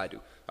craft as I do.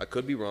 I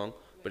could be wrong,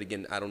 but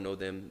again, I don't know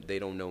them. They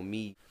don't know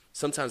me.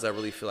 Sometimes I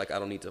really feel like I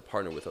don't need to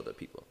partner with other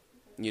people.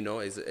 You know,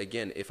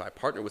 again, if I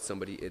partner with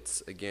somebody,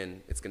 it's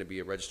going to be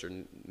a registered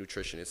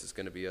nutritionist. It's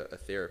going to be a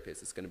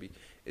therapist.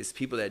 It's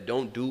people that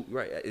don't do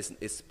right.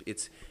 It's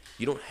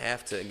you don't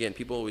have to. Again,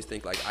 people always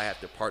think like I have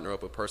to partner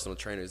up with personal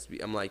trainers.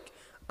 I'm like,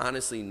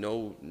 honestly,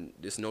 no.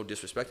 There's no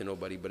disrespect to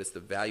nobody, but it's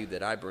the value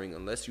that I bring.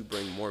 Unless you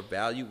bring more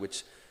value,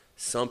 which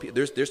some people,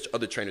 there's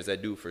other trainers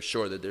that do for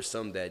sure. That there's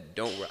some that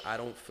don't. Where I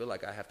don't feel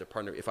like I have to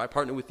partner. If I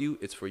partner with you,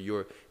 it's for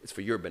your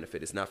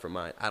benefit. It's not for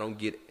mine. I don't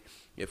get.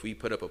 If we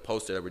put up a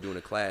poster that we're doing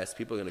a class,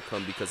 people are going to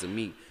come because of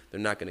me. They're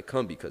not going to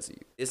come because of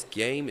you. This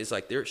game is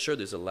like, there's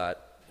a lot,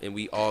 and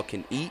we all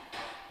can eat.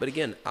 But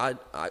again, I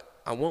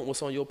want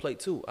what's on your plate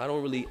too. I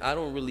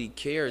don't really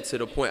care to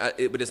the point.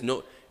 But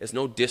it's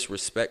no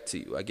disrespect to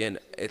you. Again,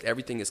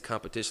 everything is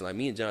competition. Like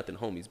me and Jonathan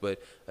homies.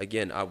 But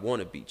again, I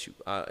want to beat you.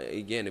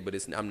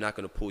 I'm not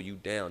going to pull you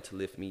down to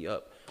lift me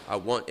up.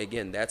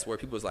 That's where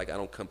people's like, I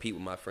don't compete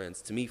with my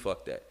friends. To me,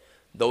 fuck that.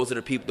 Those are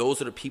the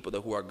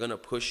people who are gonna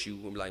push you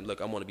and be like, look,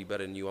 I want to be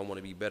better than you. I want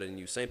to be better than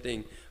you. Same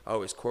thing. I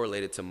always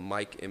correlated to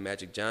Mike and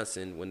Magic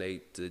Johnson when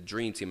the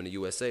Dream Team in the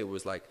USA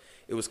was like,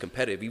 it was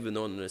competitive. Even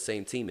though they're on the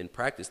same team, in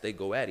practice they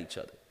go at each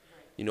other,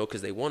 you know,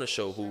 because they want to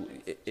show who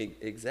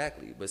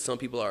exactly. But some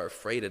people are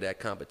afraid of that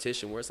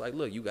competition, where it's like,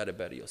 look, you got to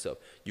better yourself.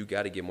 You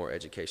got to get more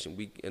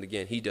education. And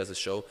again, he does a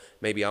show.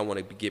 Maybe I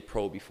want to get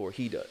pro before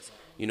he does.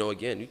 You know,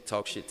 again, you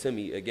talk shit to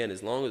me. Again,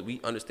 as long as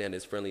we understand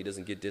it's friendly, it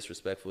doesn't get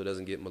disrespectful, it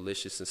doesn't get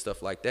malicious and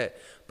stuff like that.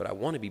 But I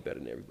want to be better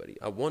than everybody.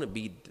 I want to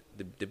be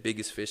the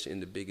biggest fish in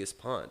the biggest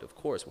pond. Of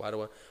course,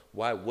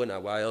 why wouldn't I?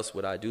 Why else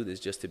would I do this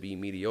just to be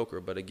mediocre?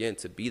 But again,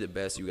 to be the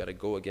best, you got to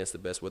go against the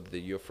best, whether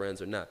they're your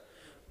friends or not.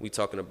 We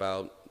talking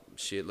about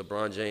shit,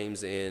 LeBron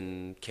James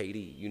and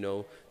KD. You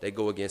know, they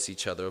go against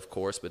each other, of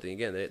course. But then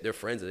again, they're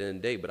friends at the end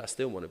of the day. But I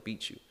still want to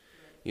beat you.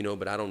 You know,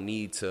 but I don't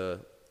need to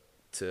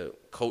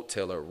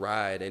coattail or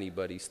ride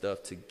anybody's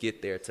stuff to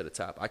get there to the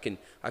top. I can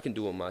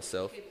do it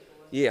myself.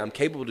 Yeah, I'm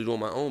capable of doing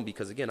my own,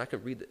 because again, I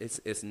can read.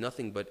 It's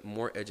nothing but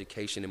more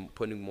education and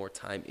putting more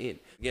time in.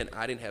 Again,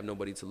 I didn't have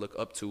nobody to look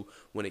up to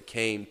when it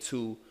came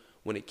to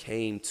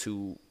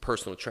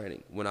personal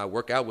training. When I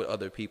work out with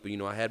other people, you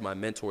know, I had my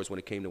mentors when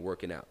it came to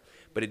working out,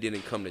 but it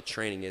didn't come to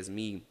training as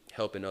me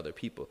helping other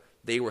people.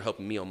 They were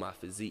helping me on my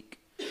physique.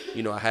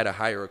 You know, I had to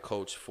hire a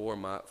coach for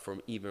my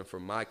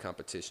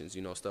competitions,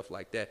 you know, stuff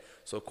like that.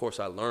 So, of course,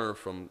 I learned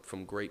from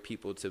great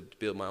people to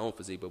build my own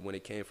physique. But when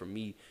it came from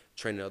me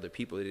training other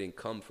people, it didn't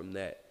come from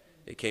that.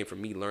 It came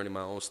from me learning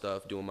my own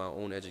stuff, doing my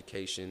own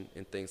education,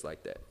 and things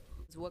like that.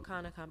 What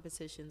kind of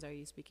competitions are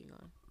you speaking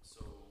on?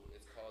 So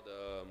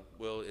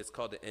it's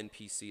called the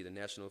NPC, the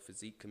National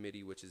Physique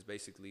Committee, which is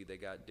basically they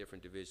got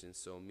different divisions.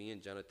 So me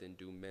and Jonathan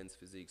do men's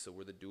physique. So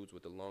we're the dudes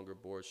with the longer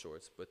board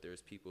shorts. But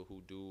there's people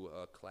who do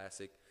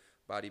classic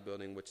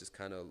bodybuilding, which is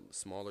kind of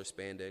smaller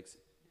spandex.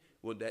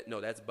 Well,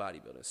 that's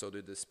bodybuilding. So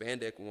the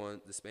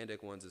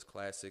spandex ones is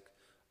classic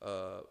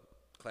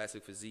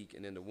physique,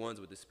 and then the ones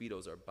with the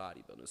speedos are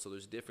bodybuilding. So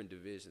there's different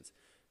divisions.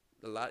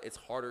 It's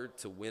harder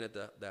to win at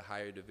the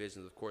higher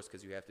divisions, of course,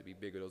 because you have to be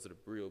bigger. Those are the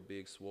real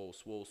big, swole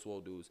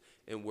dudes.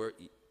 And we're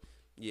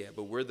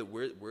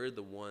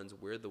the ones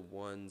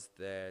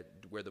that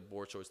wear the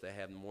board shorts that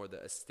have more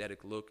the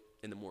aesthetic look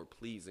and the more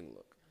pleasing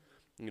look.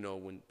 You know,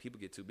 when people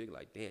get too big,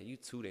 like, damn, you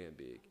too damn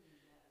big.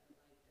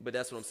 But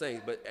that's what I'm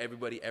saying. But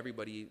everybody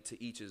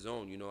to each his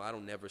own. You know, I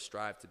don't never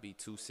strive to be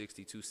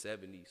 260,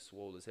 270,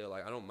 swole as hell.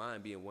 Like, I don't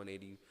mind being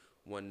 180,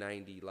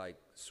 190, like,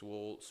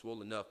 swole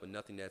enough, but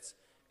nothing that's,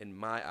 in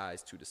my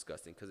eyes, too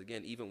disgusting. Because,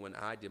 again, even when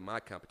I did my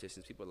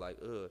competitions, people are like,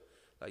 ugh,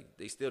 Like,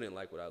 they still didn't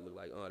like what I look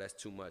like. Oh, that's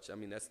too much. I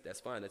mean, that's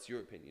fine. That's your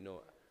opinion. You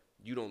know,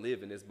 you don't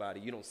live in this body.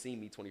 You don't see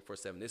me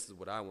 24/7. This is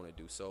what I want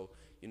to do. So,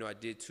 you know, I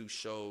did 2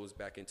 shows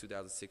back in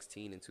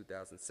 2016 and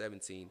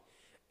 2017,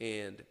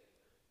 and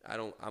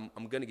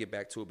I'm going to get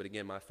back to it, but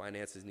again, my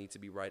finances need to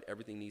be right.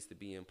 Everything needs to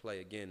be in play.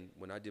 Again,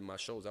 when I did my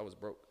shows, I was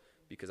broke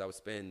because I would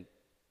spend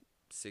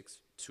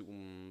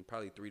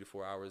probably 3 to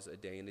 4 hours a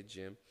day in the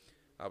gym.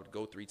 I would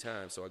go 3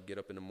 times. So I'd get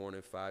up in the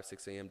morning, 5,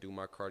 6 a.m., do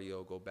my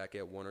cardio, go back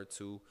at 1 or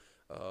 2,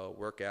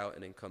 work out,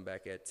 and then come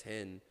back at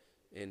 10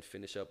 and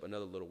finish up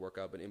another little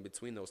workout. But in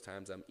between those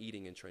times, I'm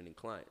eating and training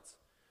clients.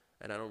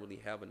 And I don't really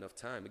have enough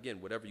time.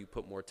 Again, whatever you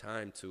put more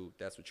time to,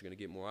 that's what you're going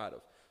to get more out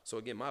of. So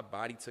again, my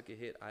body took a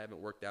hit. I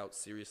haven't worked out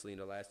seriously in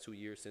the last 2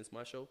 years since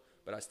my show,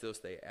 but I still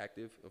stay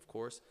active, of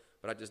course.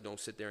 But I just don't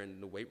sit there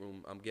in the weight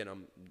room. I'm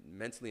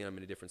mentally, I'm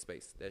in a different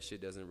space. That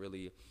shit doesn't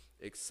really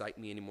excite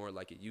me anymore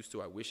like it used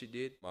to. I wish it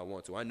did. I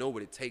want to. I know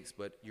what it takes,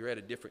 but you're at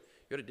a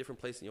different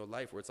place in your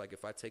life where it's like,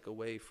 if I take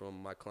away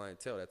from my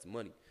clientele, that's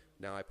money.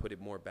 Now I put it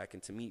more back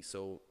into me.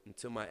 So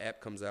until my app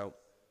comes out,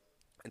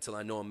 until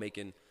I know I'm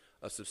making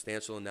a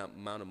substantial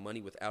amount of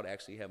money without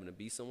actually having to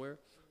be somewhere,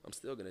 I'm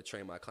still going to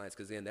train my clients,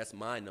 because then that's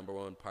my number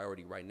one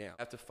priority right now.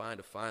 I have to find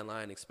a fine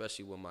line,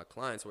 especially with my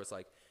clients, where it's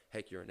like,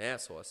 heck, you're an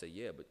asshole. I say,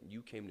 yeah, but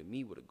you came to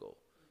me with a goal,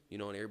 you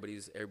know, and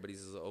everybody's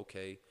is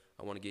okay,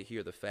 I want to get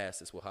here the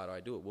fastest. Well, how do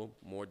I do it? Well,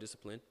 more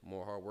discipline,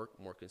 more hard work,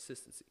 more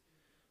consistency.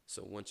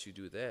 So once you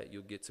do that,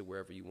 you'll get to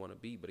wherever you want to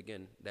be. But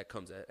again, that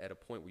comes at a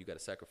point where you got to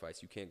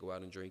sacrifice. You can't go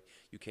out and drink.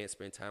 You can't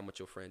spend time with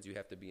your friends. You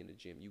have to be in the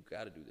gym. You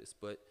got to do this.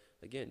 But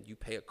again, you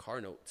pay a car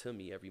note to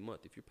me every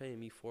month. If you're paying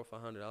me $400 or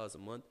 $500 a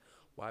month,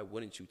 why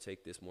wouldn't you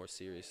take this more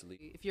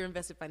seriously? If you're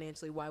invested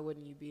financially, why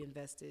wouldn't you be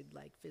invested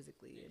like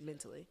physically and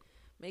mentally?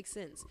 Makes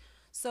sense.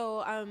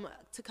 So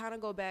to kind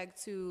of go back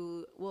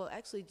to, well,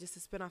 actually just to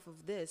spin off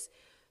of this,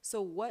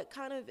 so what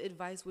kind of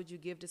advice would you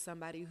give to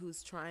somebody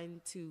who's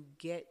trying to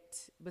get,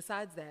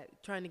 besides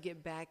that, trying to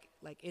get back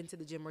like into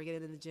the gym or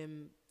get in the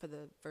gym for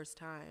the first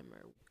time?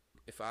 Or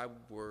if I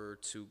were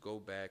to go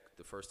back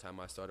the first time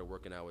I started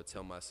working, I would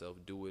tell myself,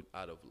 do it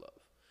out of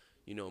love.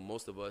 You know,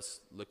 most of us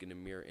look in the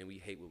mirror and we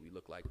hate what we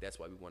look like. That's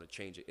why we want to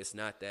change it. It's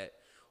not that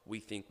we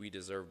think we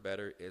deserve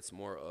better. It's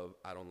more of,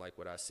 I don't like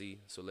what I see,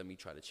 so let me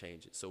try to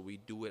change it. So we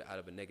do it out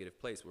of a negative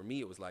place. Where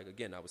me, it was like,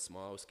 again, I was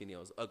small, I was skinny, I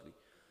was ugly.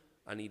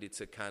 I needed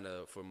to kind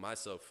of, for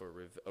myself,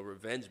 for a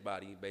revenge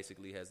body,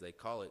 basically, as they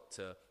call it,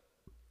 to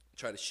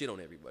try to shit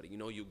on everybody. You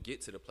know, you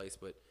get to the place,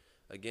 but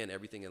again,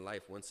 everything in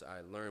life, once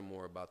I learned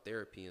more about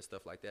therapy and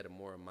stuff like that, and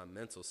more of my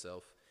mental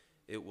self,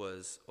 it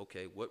was,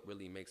 okay, what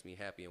really makes me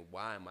happy and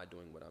why am I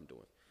doing what I'm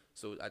doing?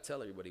 So I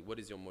tell everybody, what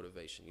is your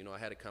motivation? You know, I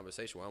had a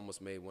conversation where I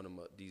almost made one of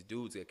these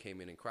dudes that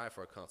came in and cried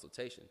for a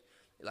consultation.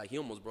 Like, he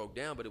almost broke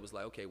down, but it was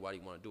like, okay, why do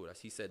you want to do it?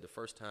 He said the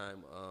first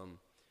time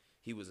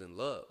he was in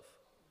love.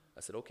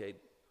 I said, okay,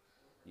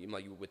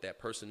 you with that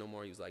person no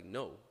more? He was like,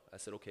 no. I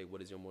said, okay,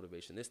 what is your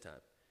motivation this time?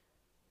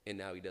 And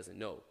now he doesn't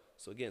know.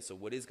 So again, so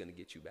what is going to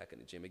get you back in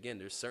the gym? Again,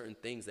 there's certain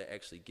things that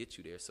actually get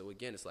you there. So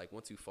again, it's like,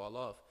 once you fall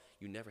off,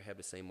 you never have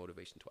the same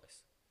motivation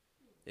twice.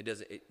 It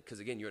doesn't, because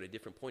again, you're at a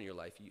different point in your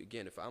life.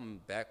 Again, if I'm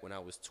back when I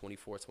was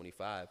 24,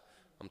 25,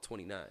 I'm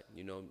 29.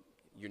 You know,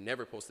 you're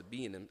never supposed to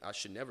be in them. I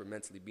should never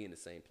mentally be in the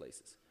same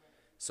places.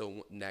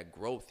 So in that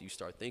growth, you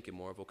start thinking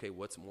more of, okay,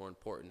 what's more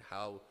important?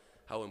 How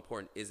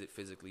important is it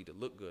physically to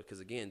look good?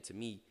 Because again, to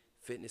me,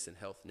 fitness and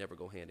health never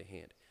go hand in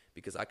hand.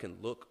 Because I can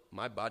look,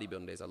 my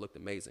bodybuilding days, I looked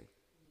amazing.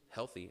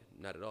 Healthy,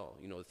 not at all.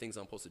 You know, the things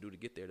I'm supposed to do to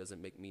get there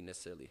doesn't make me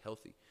necessarily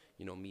healthy.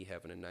 You know, me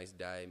having a nice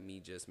diet, me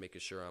just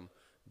making sure I'm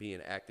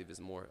being active is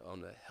more on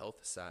the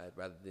health side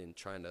rather than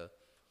trying to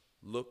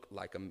look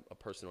like a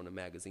person on a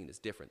magazine. Is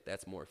different.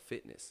 That's more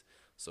fitness.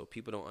 So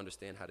people don't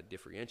understand how to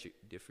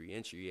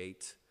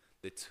differentiate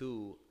the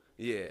two.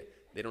 Yeah,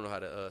 they don't know how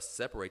to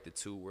separate the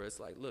two, where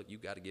it's like, look, you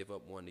got to give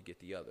up one to get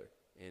the other.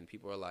 And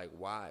people are like,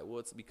 why? Well,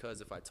 it's because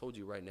if I told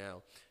you right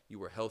now you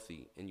were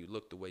healthy and you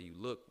look the way you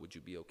look, would you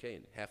be okay?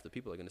 And half the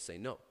people are going to say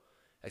no.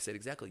 I said,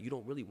 exactly. You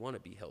don't really want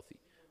to be healthy.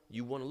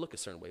 You want to look a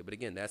certain way. But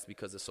again, that's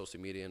because of social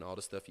media and all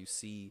the stuff you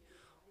see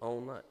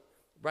online.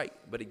 Right.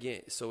 But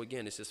again,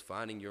 it's just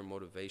finding your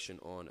motivation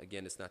on,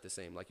 again, it's not the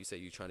same. Like you say,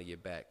 you're trying to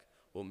get back.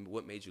 Well,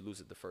 what made you lose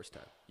it the first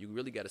time? You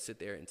really got to sit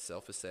there and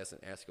self-assess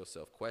and ask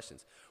yourself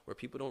questions where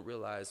people don't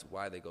realize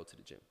why they go to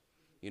the gym.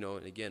 You know,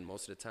 and again,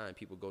 most of the time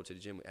people go to the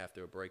gym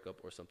after a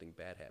breakup or something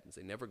bad happens.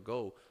 They never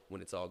go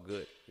when it's all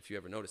good, if you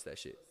ever notice that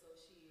shit.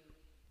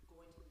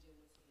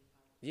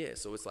 Yeah,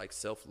 so it's like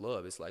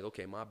self-love. It's like,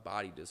 okay, my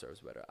body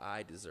deserves better.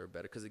 I deserve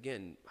better. Because,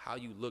 again, how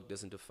you look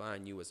doesn't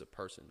define you as a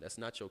person. That's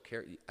not your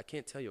character. I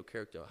can't tell your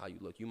character how you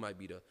look. You might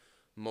be the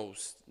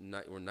most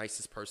or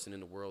nicest person in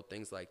the world,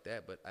 things like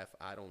that. But if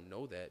I don't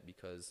know that,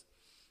 because,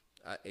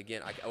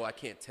 I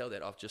can't tell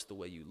that off just the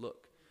way you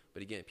look.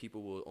 But, again,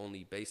 people will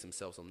only base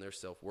themselves on their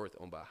self-worth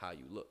on by how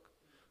you look.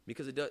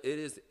 Because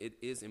it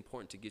is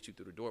important to get you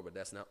through the door, but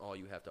that's not all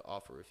you have to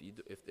offer.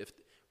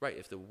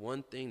 If the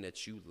one thing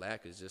that you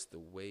lack is just the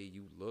way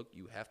you look,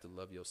 you have to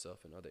love yourself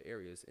in other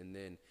areas, and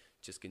then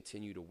just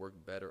continue to work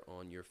better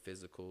on your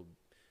physical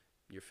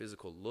your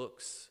physical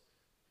looks.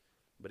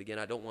 But again,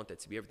 I don't want that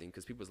to be everything,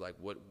 because people's like,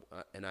 what?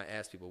 And I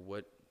ask people,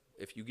 what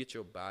if you get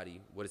your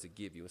body? What does it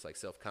give you? It's like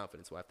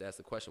self-confidence. So I have to ask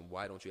the question,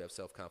 why don't you have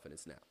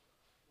self-confidence now?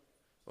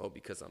 Oh,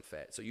 because I'm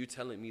fat. So you're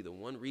telling me the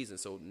one reason.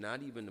 So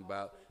not even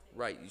about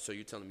right. So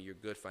you're telling me you're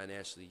good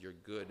financially, you're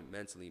good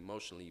mentally,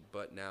 emotionally,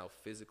 but now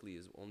physically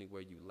is only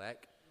where you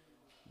lack.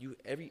 You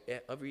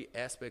every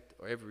aspect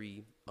or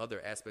every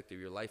other aspect of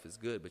your life is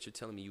good, but you're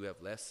telling me you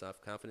have less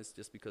self-confidence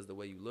just because of the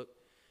way you look.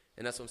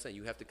 And that's what I'm saying.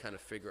 You have to kind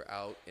of figure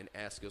out and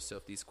ask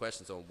yourself these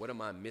questions on what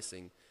am I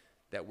missing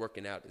that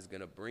working out is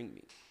going to bring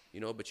me,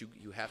 but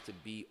you have to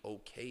be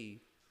okay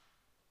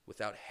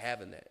without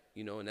having that,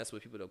 and that's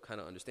what people don't kind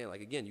of understand.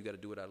 Like, again, you got to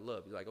do it out of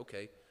love. You're like,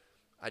 okay,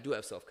 I do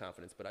have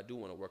self-confidence, but I do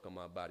want to work on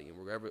my body. And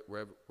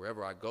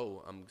wherever I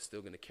go, I'm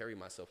still going to carry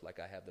myself like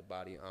I have the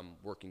body I'm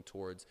working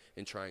towards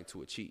and trying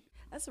to achieve.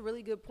 That's a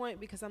really good point,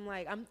 because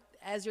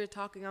as you're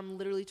talking, I'm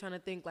literally trying to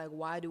think, like,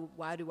 why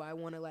do I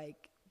want to,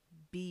 like,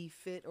 be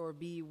fit or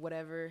be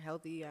whatever,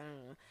 healthy? I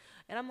don't know.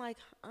 And I'm like,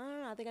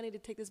 I think I need to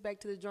take this back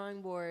to the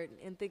drawing board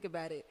and think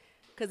about it,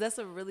 because that's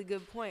a really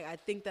good point. I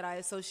think that I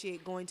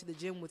associate going to the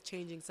gym with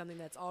changing something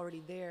that's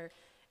already there,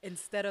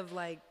 instead of,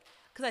 like,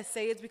 because I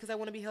say it's because I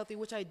want to be healthy,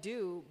 which I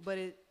do, but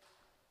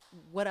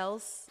what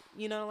else?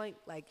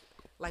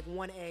 Like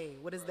 1A.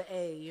 What is the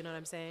A? You know what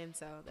I'm saying?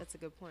 So that's a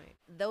good point.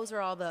 Those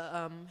are all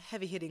the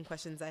heavy-hitting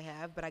questions I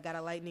have, but I got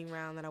a lightning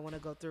round that I want to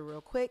go through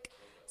real quick,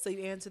 so you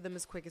answer them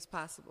as quick as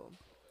possible.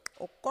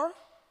 Okay.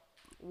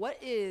 What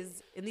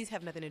is, and these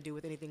have nothing to do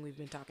with anything we've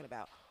been talking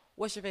about,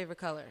 what's your favorite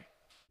color?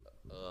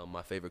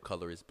 My favorite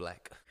color is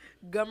black.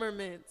 Gum or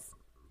mints?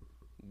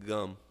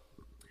 Gum.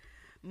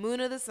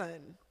 Moon or the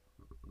sun?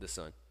 The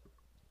sun.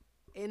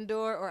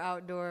 Indoor or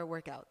outdoor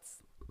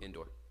workouts?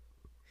 Indoor.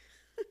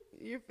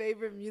 Your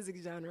favorite music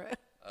genre?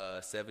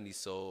 70s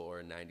soul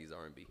or 90s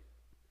R&B.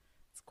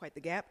 It's quite the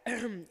gap.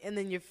 And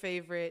then your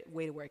favorite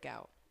way to work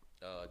out?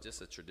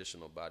 Just a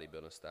traditional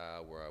bodybuilding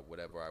style where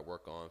whatever I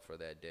work on for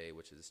that day,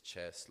 which is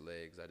chest,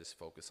 legs, I just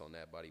focus on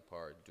that body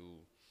part.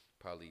 Do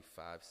probably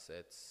 5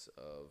 sets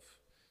of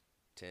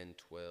 10,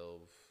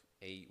 12,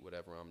 8,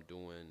 whatever I'm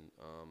doing,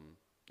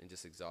 and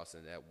just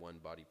exhausting that one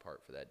body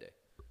part for that day.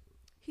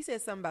 He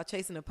said something about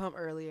chasing a pump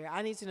earlier.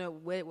 I need to know,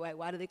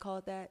 why do they call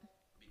it that?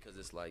 Because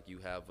it's like you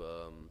have,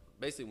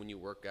 basically when you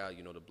work out,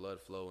 the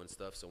blood flow and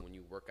stuff. So when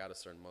you work out a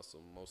certain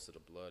muscle, most of the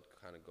blood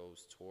kind of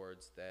goes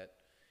towards that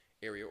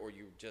area, or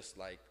you just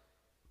like,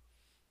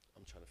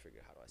 I'm trying to figure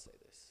out how do I say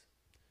this.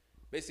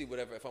 Basically,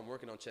 whatever, if I'm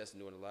working on chest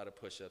and doing a lot of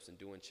push-ups and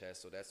doing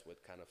chest, so that's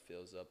what kind of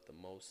fills up the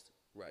most,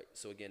 right?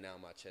 So again, now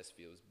my chest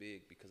feels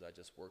big because I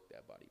just worked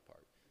that body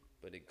part,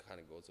 but it kind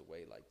of goes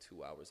away like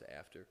 2 hours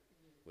after,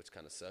 which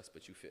kind of sucks.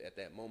 But you feel at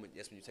that moment,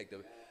 that's when you take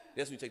the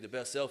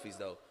best selfies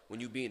though.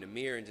 When you be in the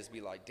mirror and just be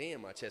like,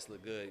 damn, my chest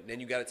look good. And then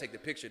you got to take the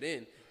picture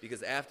then,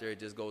 because after it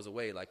just goes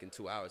away like in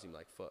 2 hours. You're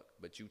like, fuck.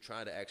 But you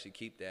try to actually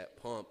keep that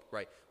pump,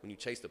 right? When you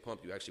chase the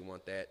pump, you actually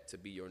want that to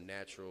be your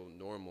natural,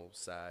 normal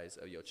size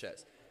of your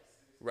chest.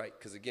 Right,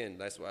 because again,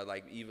 that's why I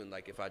like, even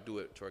like if I do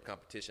it to a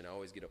competition, I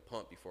always get a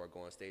pump before I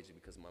go on stage,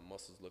 because my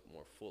muscles look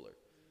more fuller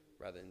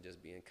rather than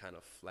just being kind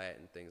of flat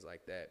and things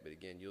like that. But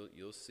again,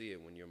 you'll see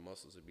it when your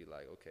muscles will be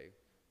like, okay,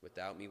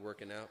 without me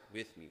working out,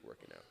 with me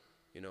working out.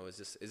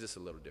 It's just a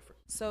little different.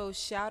 So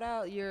shout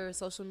out your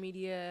social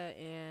media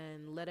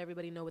and let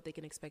everybody know what they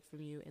can expect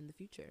from you in the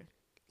future,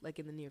 like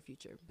in the near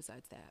future,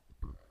 besides that.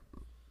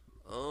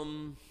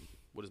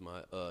 What is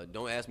my,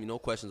 don't ask me no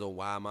questions on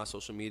why my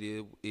social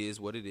media is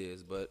what it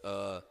is, but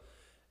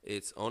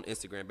it's on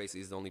Instagram.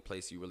 Basically, it's the only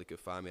place you really could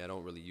find me. I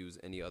don't really use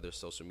any other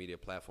social media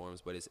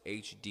platforms, but it's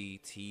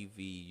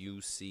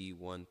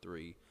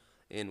HDTVUC13.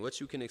 And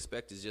what you can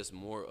expect is just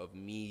more of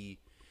me,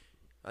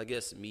 I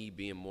guess, me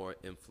being more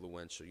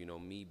influential,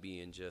 me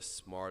being just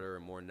smarter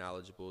and more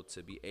knowledgeable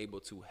to be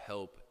able to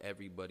help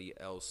everybody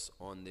else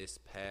on this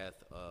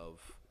path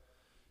of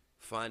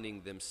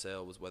finding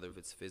themselves, whether if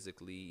it's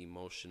physically,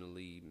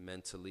 emotionally,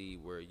 mentally,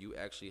 where you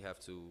actually have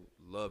to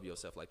love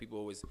yourself. Like people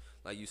always,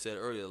 like you said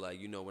earlier, like,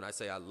 when I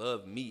say I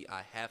love me,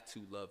 I have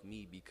to love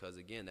me, because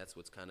again, that's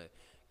what's kind of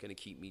going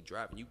to keep me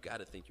driving. You got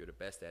to think you're the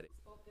best at it.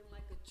 Spoken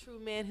like a true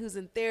man who's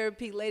in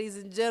therapy, ladies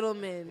and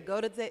gentlemen.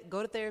 Go to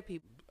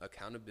therapy.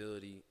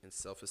 Accountability and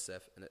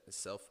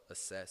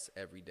self-assess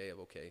every day of,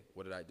 okay,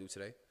 what did I do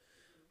today?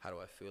 How do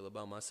I feel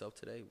about myself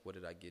today? What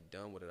did I get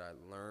done? What did I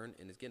learn?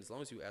 And again, as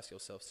long as you ask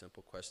yourself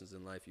simple questions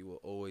in life, you will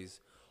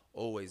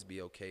always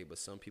be okay. But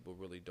some people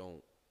really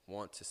don't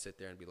want to sit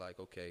there and be like,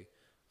 okay,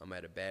 I'm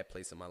at a bad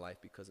place in my life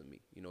because of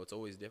me. It's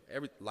always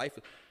different. Life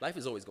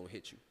is always going to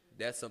hit you.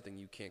 That's something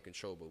you can't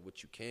control. But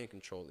what you can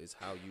control is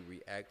how you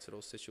react to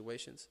those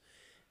situations,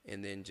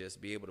 and then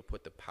just be able to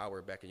put the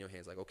power back in your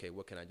hands. Like, okay,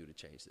 what can I do to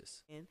change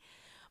this?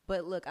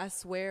 But look, I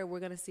swear we're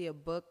going to see a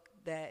book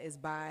that is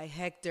by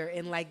Hector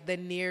in like the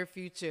near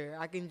future.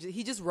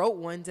 He just wrote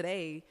one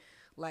today.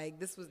 Like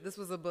this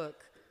was a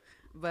book.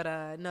 But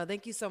no,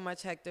 thank you so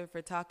much, Hector,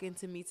 for talking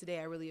to me today.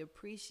 I really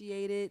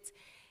appreciate it.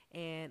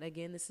 And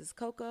again, this is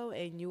Coco,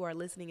 and you are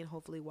listening and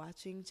hopefully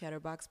watching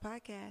Chatterbox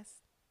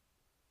Podcast.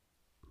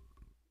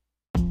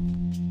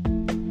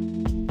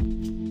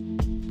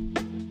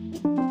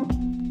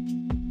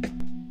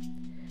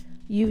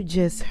 You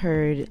just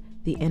heard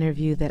the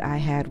interview that I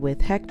had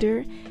with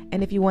Hector,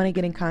 and if you want to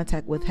get in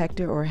contact with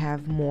Hector or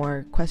have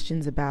more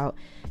questions about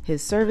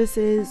his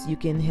services, you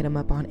can hit him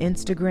up on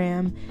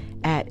Instagram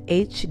at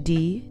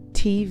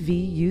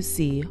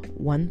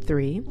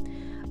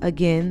HDTVUC13.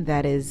 Again,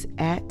 that is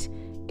at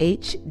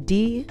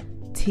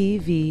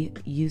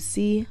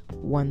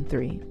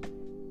HDTVUC13.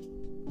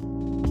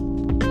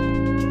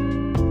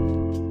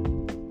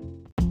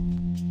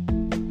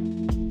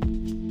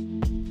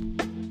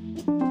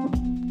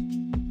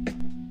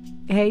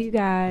 Hey, you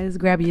guys,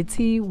 grab your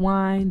tea,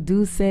 wine,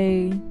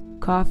 douce,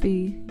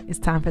 coffee. It's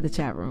time for the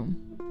chat room.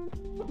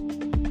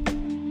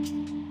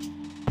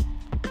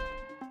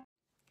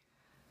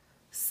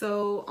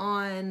 So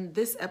on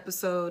this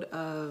episode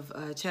of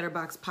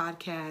Chatterbox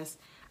Podcast,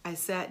 I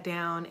sat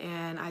down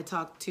and I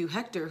talked to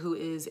Hector, who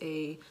is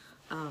a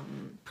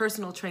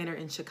personal trainer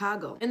in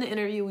Chicago. In the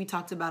interview, we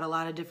talked about a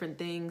lot of different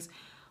things,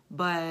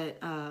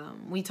 but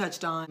we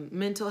touched on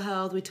mental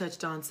health, we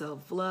touched on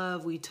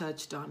self-love, we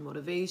touched on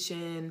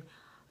motivation,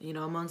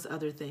 amongst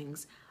other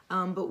things.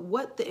 But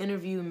what the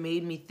interview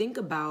made me think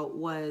about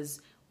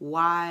was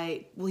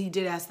why, he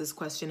did ask this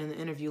question in the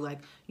interview, like,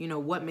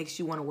 what makes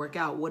you want to work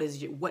out? What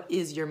is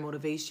your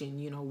motivation?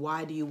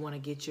 Why do you want to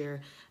get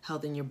your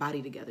health and your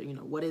body together?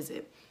 What is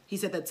it? He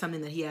said that's something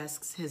that he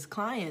asks his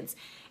clients.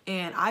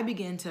 And I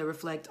began to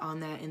reflect on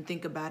that and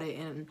think about it.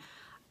 And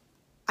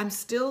I'm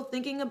still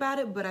thinking about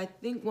it, but I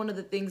think one of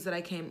the things that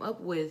I came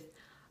up with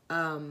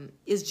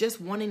is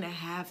just wanting to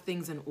have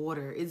things in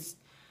order. It's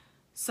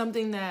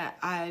something that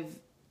I've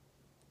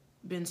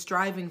been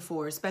striving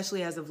for,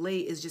 especially as of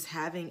late, is just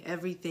having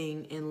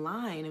everything in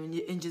line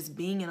and just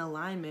being in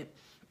alignment,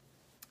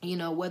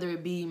 whether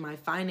it be my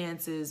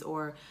finances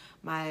or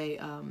my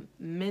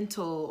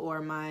mental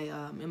or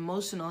my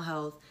emotional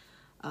health,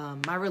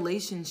 my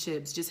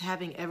relationships, just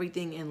having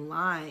everything in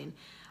line.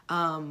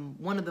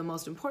 One of the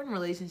most important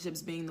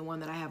relationships being the one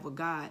that I have with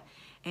God.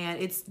 And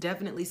it's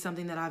definitely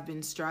something that I've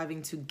been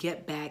striving to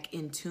get back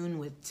in tune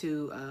with,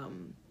 to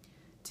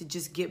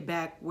just get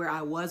back where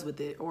I was with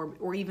it,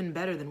 or even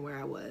better than where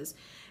I was.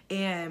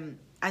 And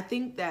I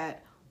think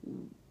that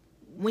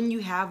when you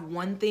have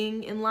one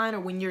thing in line,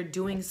 or when you're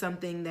doing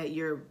something that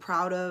you're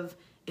proud of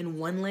in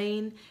one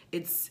lane,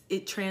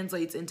 it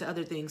translates into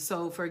other things.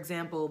 So for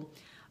example,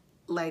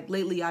 like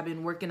lately I've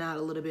been working out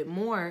a little bit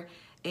more,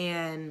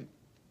 and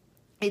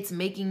it's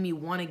making me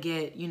want to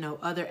get,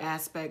 other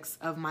aspects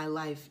of my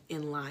life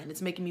in line.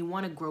 It's making me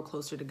want to grow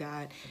closer to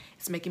God.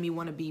 It's making me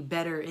want to be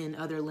better in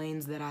other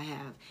lanes that I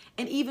have.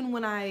 And even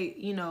when I,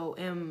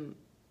 am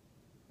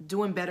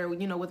doing better,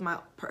 with my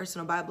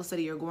personal Bible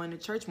study or going to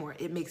church more,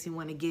 it makes me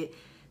want to get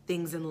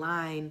things in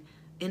line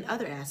in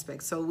other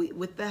aspects. So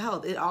with the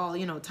health, it all,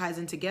 ties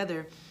in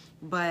together.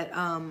 But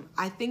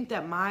I think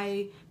that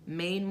my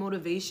main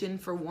motivation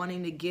for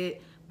wanting to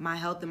get my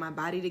health and my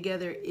body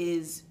together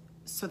is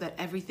so that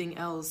everything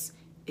else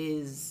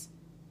is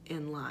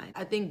in line.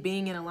 I think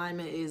being in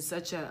alignment is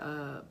such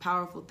a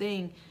powerful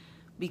thing,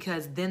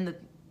 because then the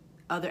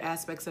other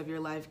aspects of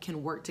your life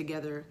can work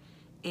together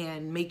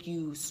and make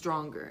you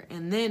stronger.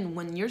 And then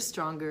when you're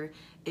stronger,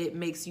 it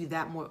makes you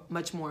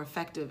much more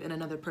effective in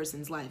another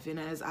person's life. And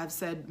as I've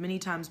said many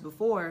times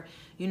before,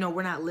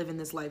 we're not living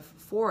this life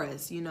for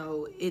us.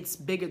 It's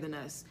bigger than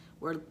us.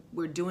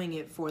 We're doing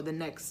it for the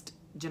next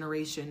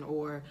generation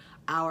or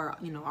our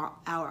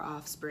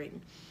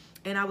offspring.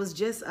 And I was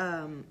just,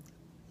 when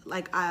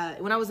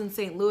I was in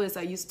St. Louis,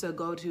 I used to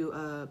go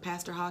to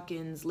Pastor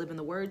Hawkins' Live in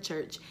the Word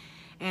church.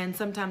 And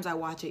sometimes I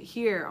watch it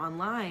here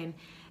online.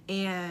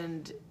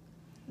 And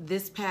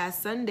this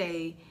past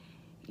Sunday,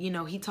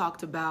 he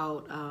talked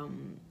about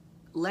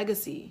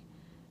legacy.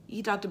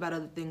 He talked about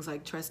other things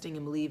like trusting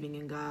and believing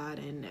in God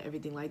and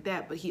everything like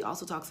that. But he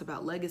also talks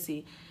about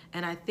legacy.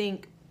 And I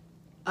think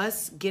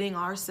us getting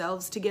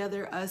ourselves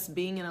together, us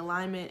being in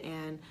alignment,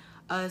 and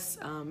us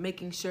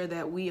making sure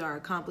that we are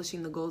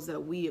accomplishing the goals that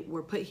we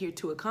were put here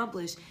to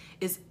accomplish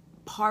is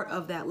part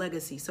of that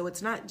legacy. So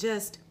it's not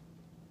just,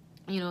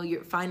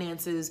 your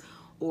finances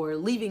or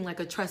leaving like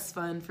a trust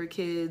fund for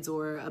kids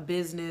or a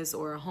business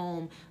or a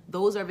home.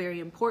 Those are very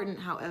important.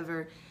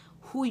 However,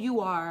 who you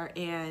are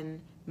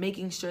and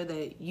making sure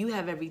that you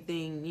have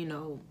everything,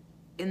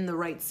 in the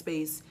right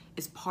space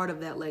is part of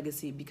that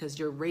legacy, because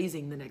you're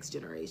raising the next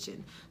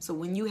generation. So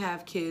when you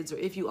have kids, or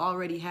if you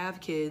already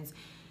have kids,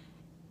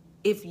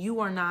 if you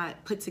are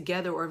not put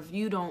together, or if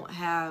you don't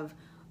have,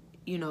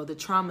 the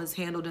traumas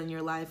handled in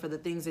your life, or the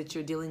things that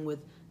you're dealing with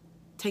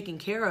taken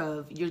care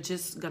of, you're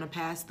just going to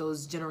pass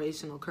those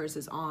generational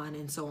curses on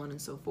and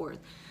so forth.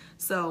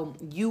 So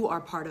you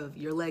are part of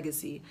your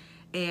legacy.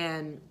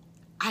 And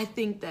I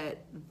think that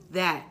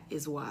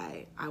is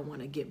why I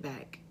want to get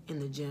back in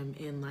the gym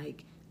and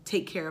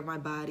take care of my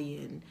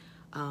body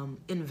and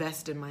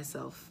invest in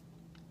myself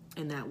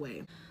in that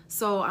way.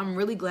 So I'm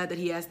really glad that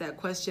he asked that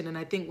question. And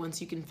I think once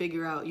you can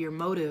figure out your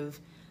motive,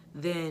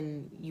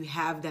 then you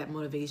have that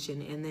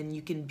motivation, and then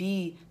you can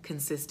be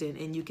consistent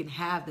and you can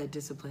have that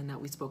discipline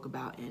that we spoke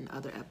about in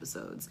other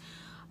episodes.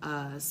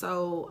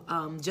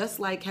 Just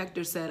like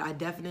Hector said, I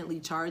definitely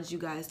charge you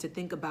guys to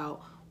think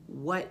about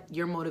what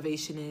your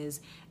motivation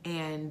is,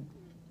 and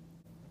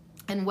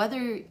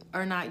whether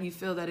or not you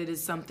feel that it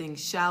is something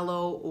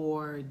shallow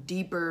or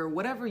deeper,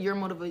 whatever your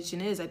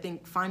motivation is, I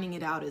think finding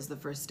it out is the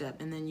first step.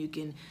 And then you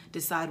can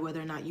decide whether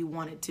or not you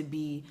want it to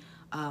be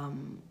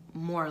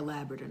more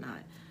elaborate or not.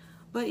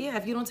 But yeah,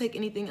 if you don't take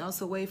anything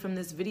else away from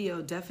this video,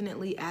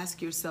 definitely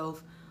ask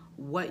yourself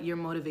what your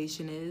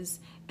motivation is,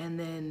 and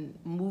then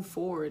move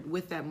forward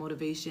with that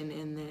motivation,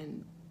 and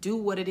then do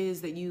what it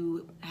is that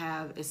you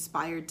have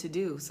aspired to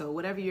do. So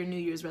whatever your New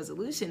Year's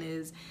resolution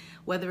is,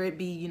 whether it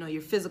be,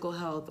 your physical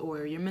health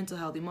or your mental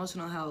health,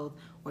 emotional health,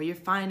 or your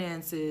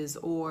finances,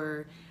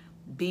 or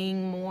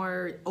being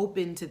more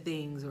open to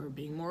things or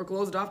being more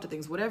closed off to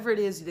things, whatever it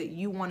is that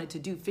you wanted to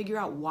do, figure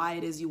out why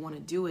it is you want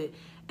to do it.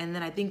 And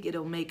then I think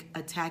it'll make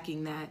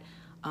attacking that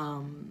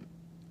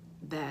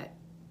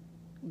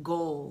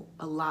goal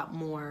a lot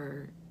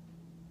more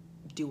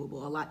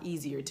doable, a lot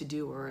easier to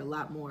do, or a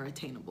lot more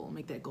attainable.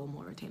 Make that goal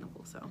more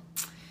attainable. So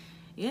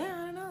yeah,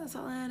 I don't know, that's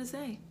all I had to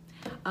say.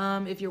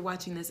 If you're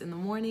watching this in the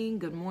morning,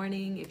 good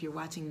morning. If you're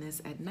watching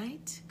this at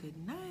night,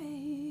 good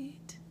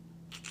night.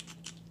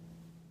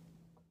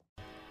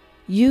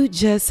 You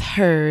just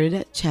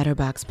heard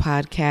Chatterbox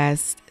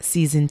Podcast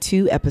Season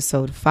 2,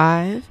 Episode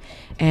 5,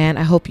 and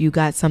I hope you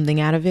got something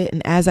out of it.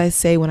 And as I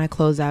say when I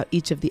close out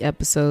each of the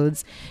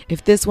episodes,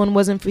 if this one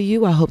wasn't for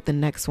you, I hope the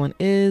next one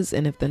is.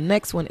 And if the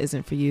next one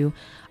isn't for you,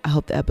 I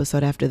hope the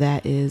episode after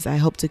that is. I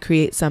hope to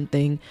create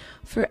something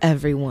for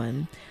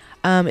everyone.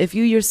 If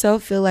you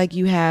yourself feel like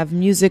you have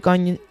music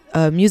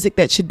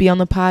that should be on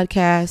the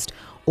podcast,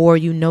 or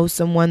you know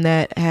someone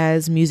that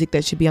has music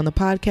that should be on the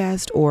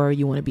podcast, or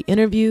you want to be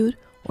interviewed,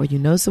 or you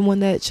know someone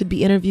that should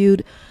be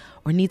interviewed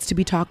or needs to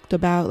be talked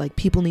about, like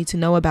people need to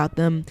know about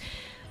them,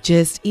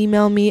 just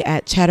email me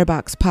at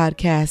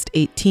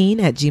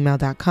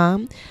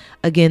chatterboxpodcast18@gmail.com.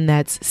 Again,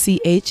 that's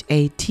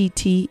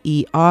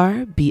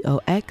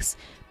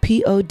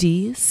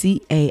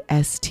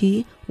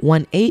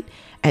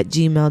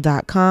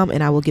chatterboxpodcast18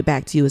 and I will get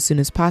back to you as soon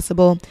as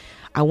possible.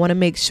 I want to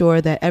make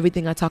sure that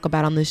everything I talk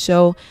about on this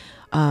show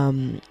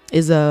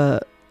is a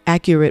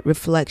accurate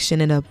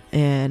reflection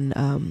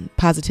and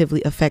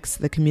positively affects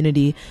the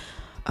community,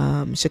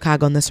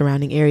 Chicago and the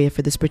surrounding area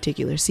for this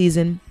particular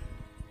season.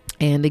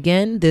 And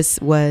again, this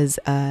was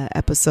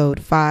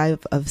episode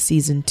 5 of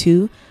season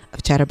 2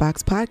 of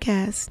Chatterbox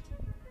Podcast.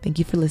 Thank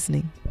you for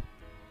listening.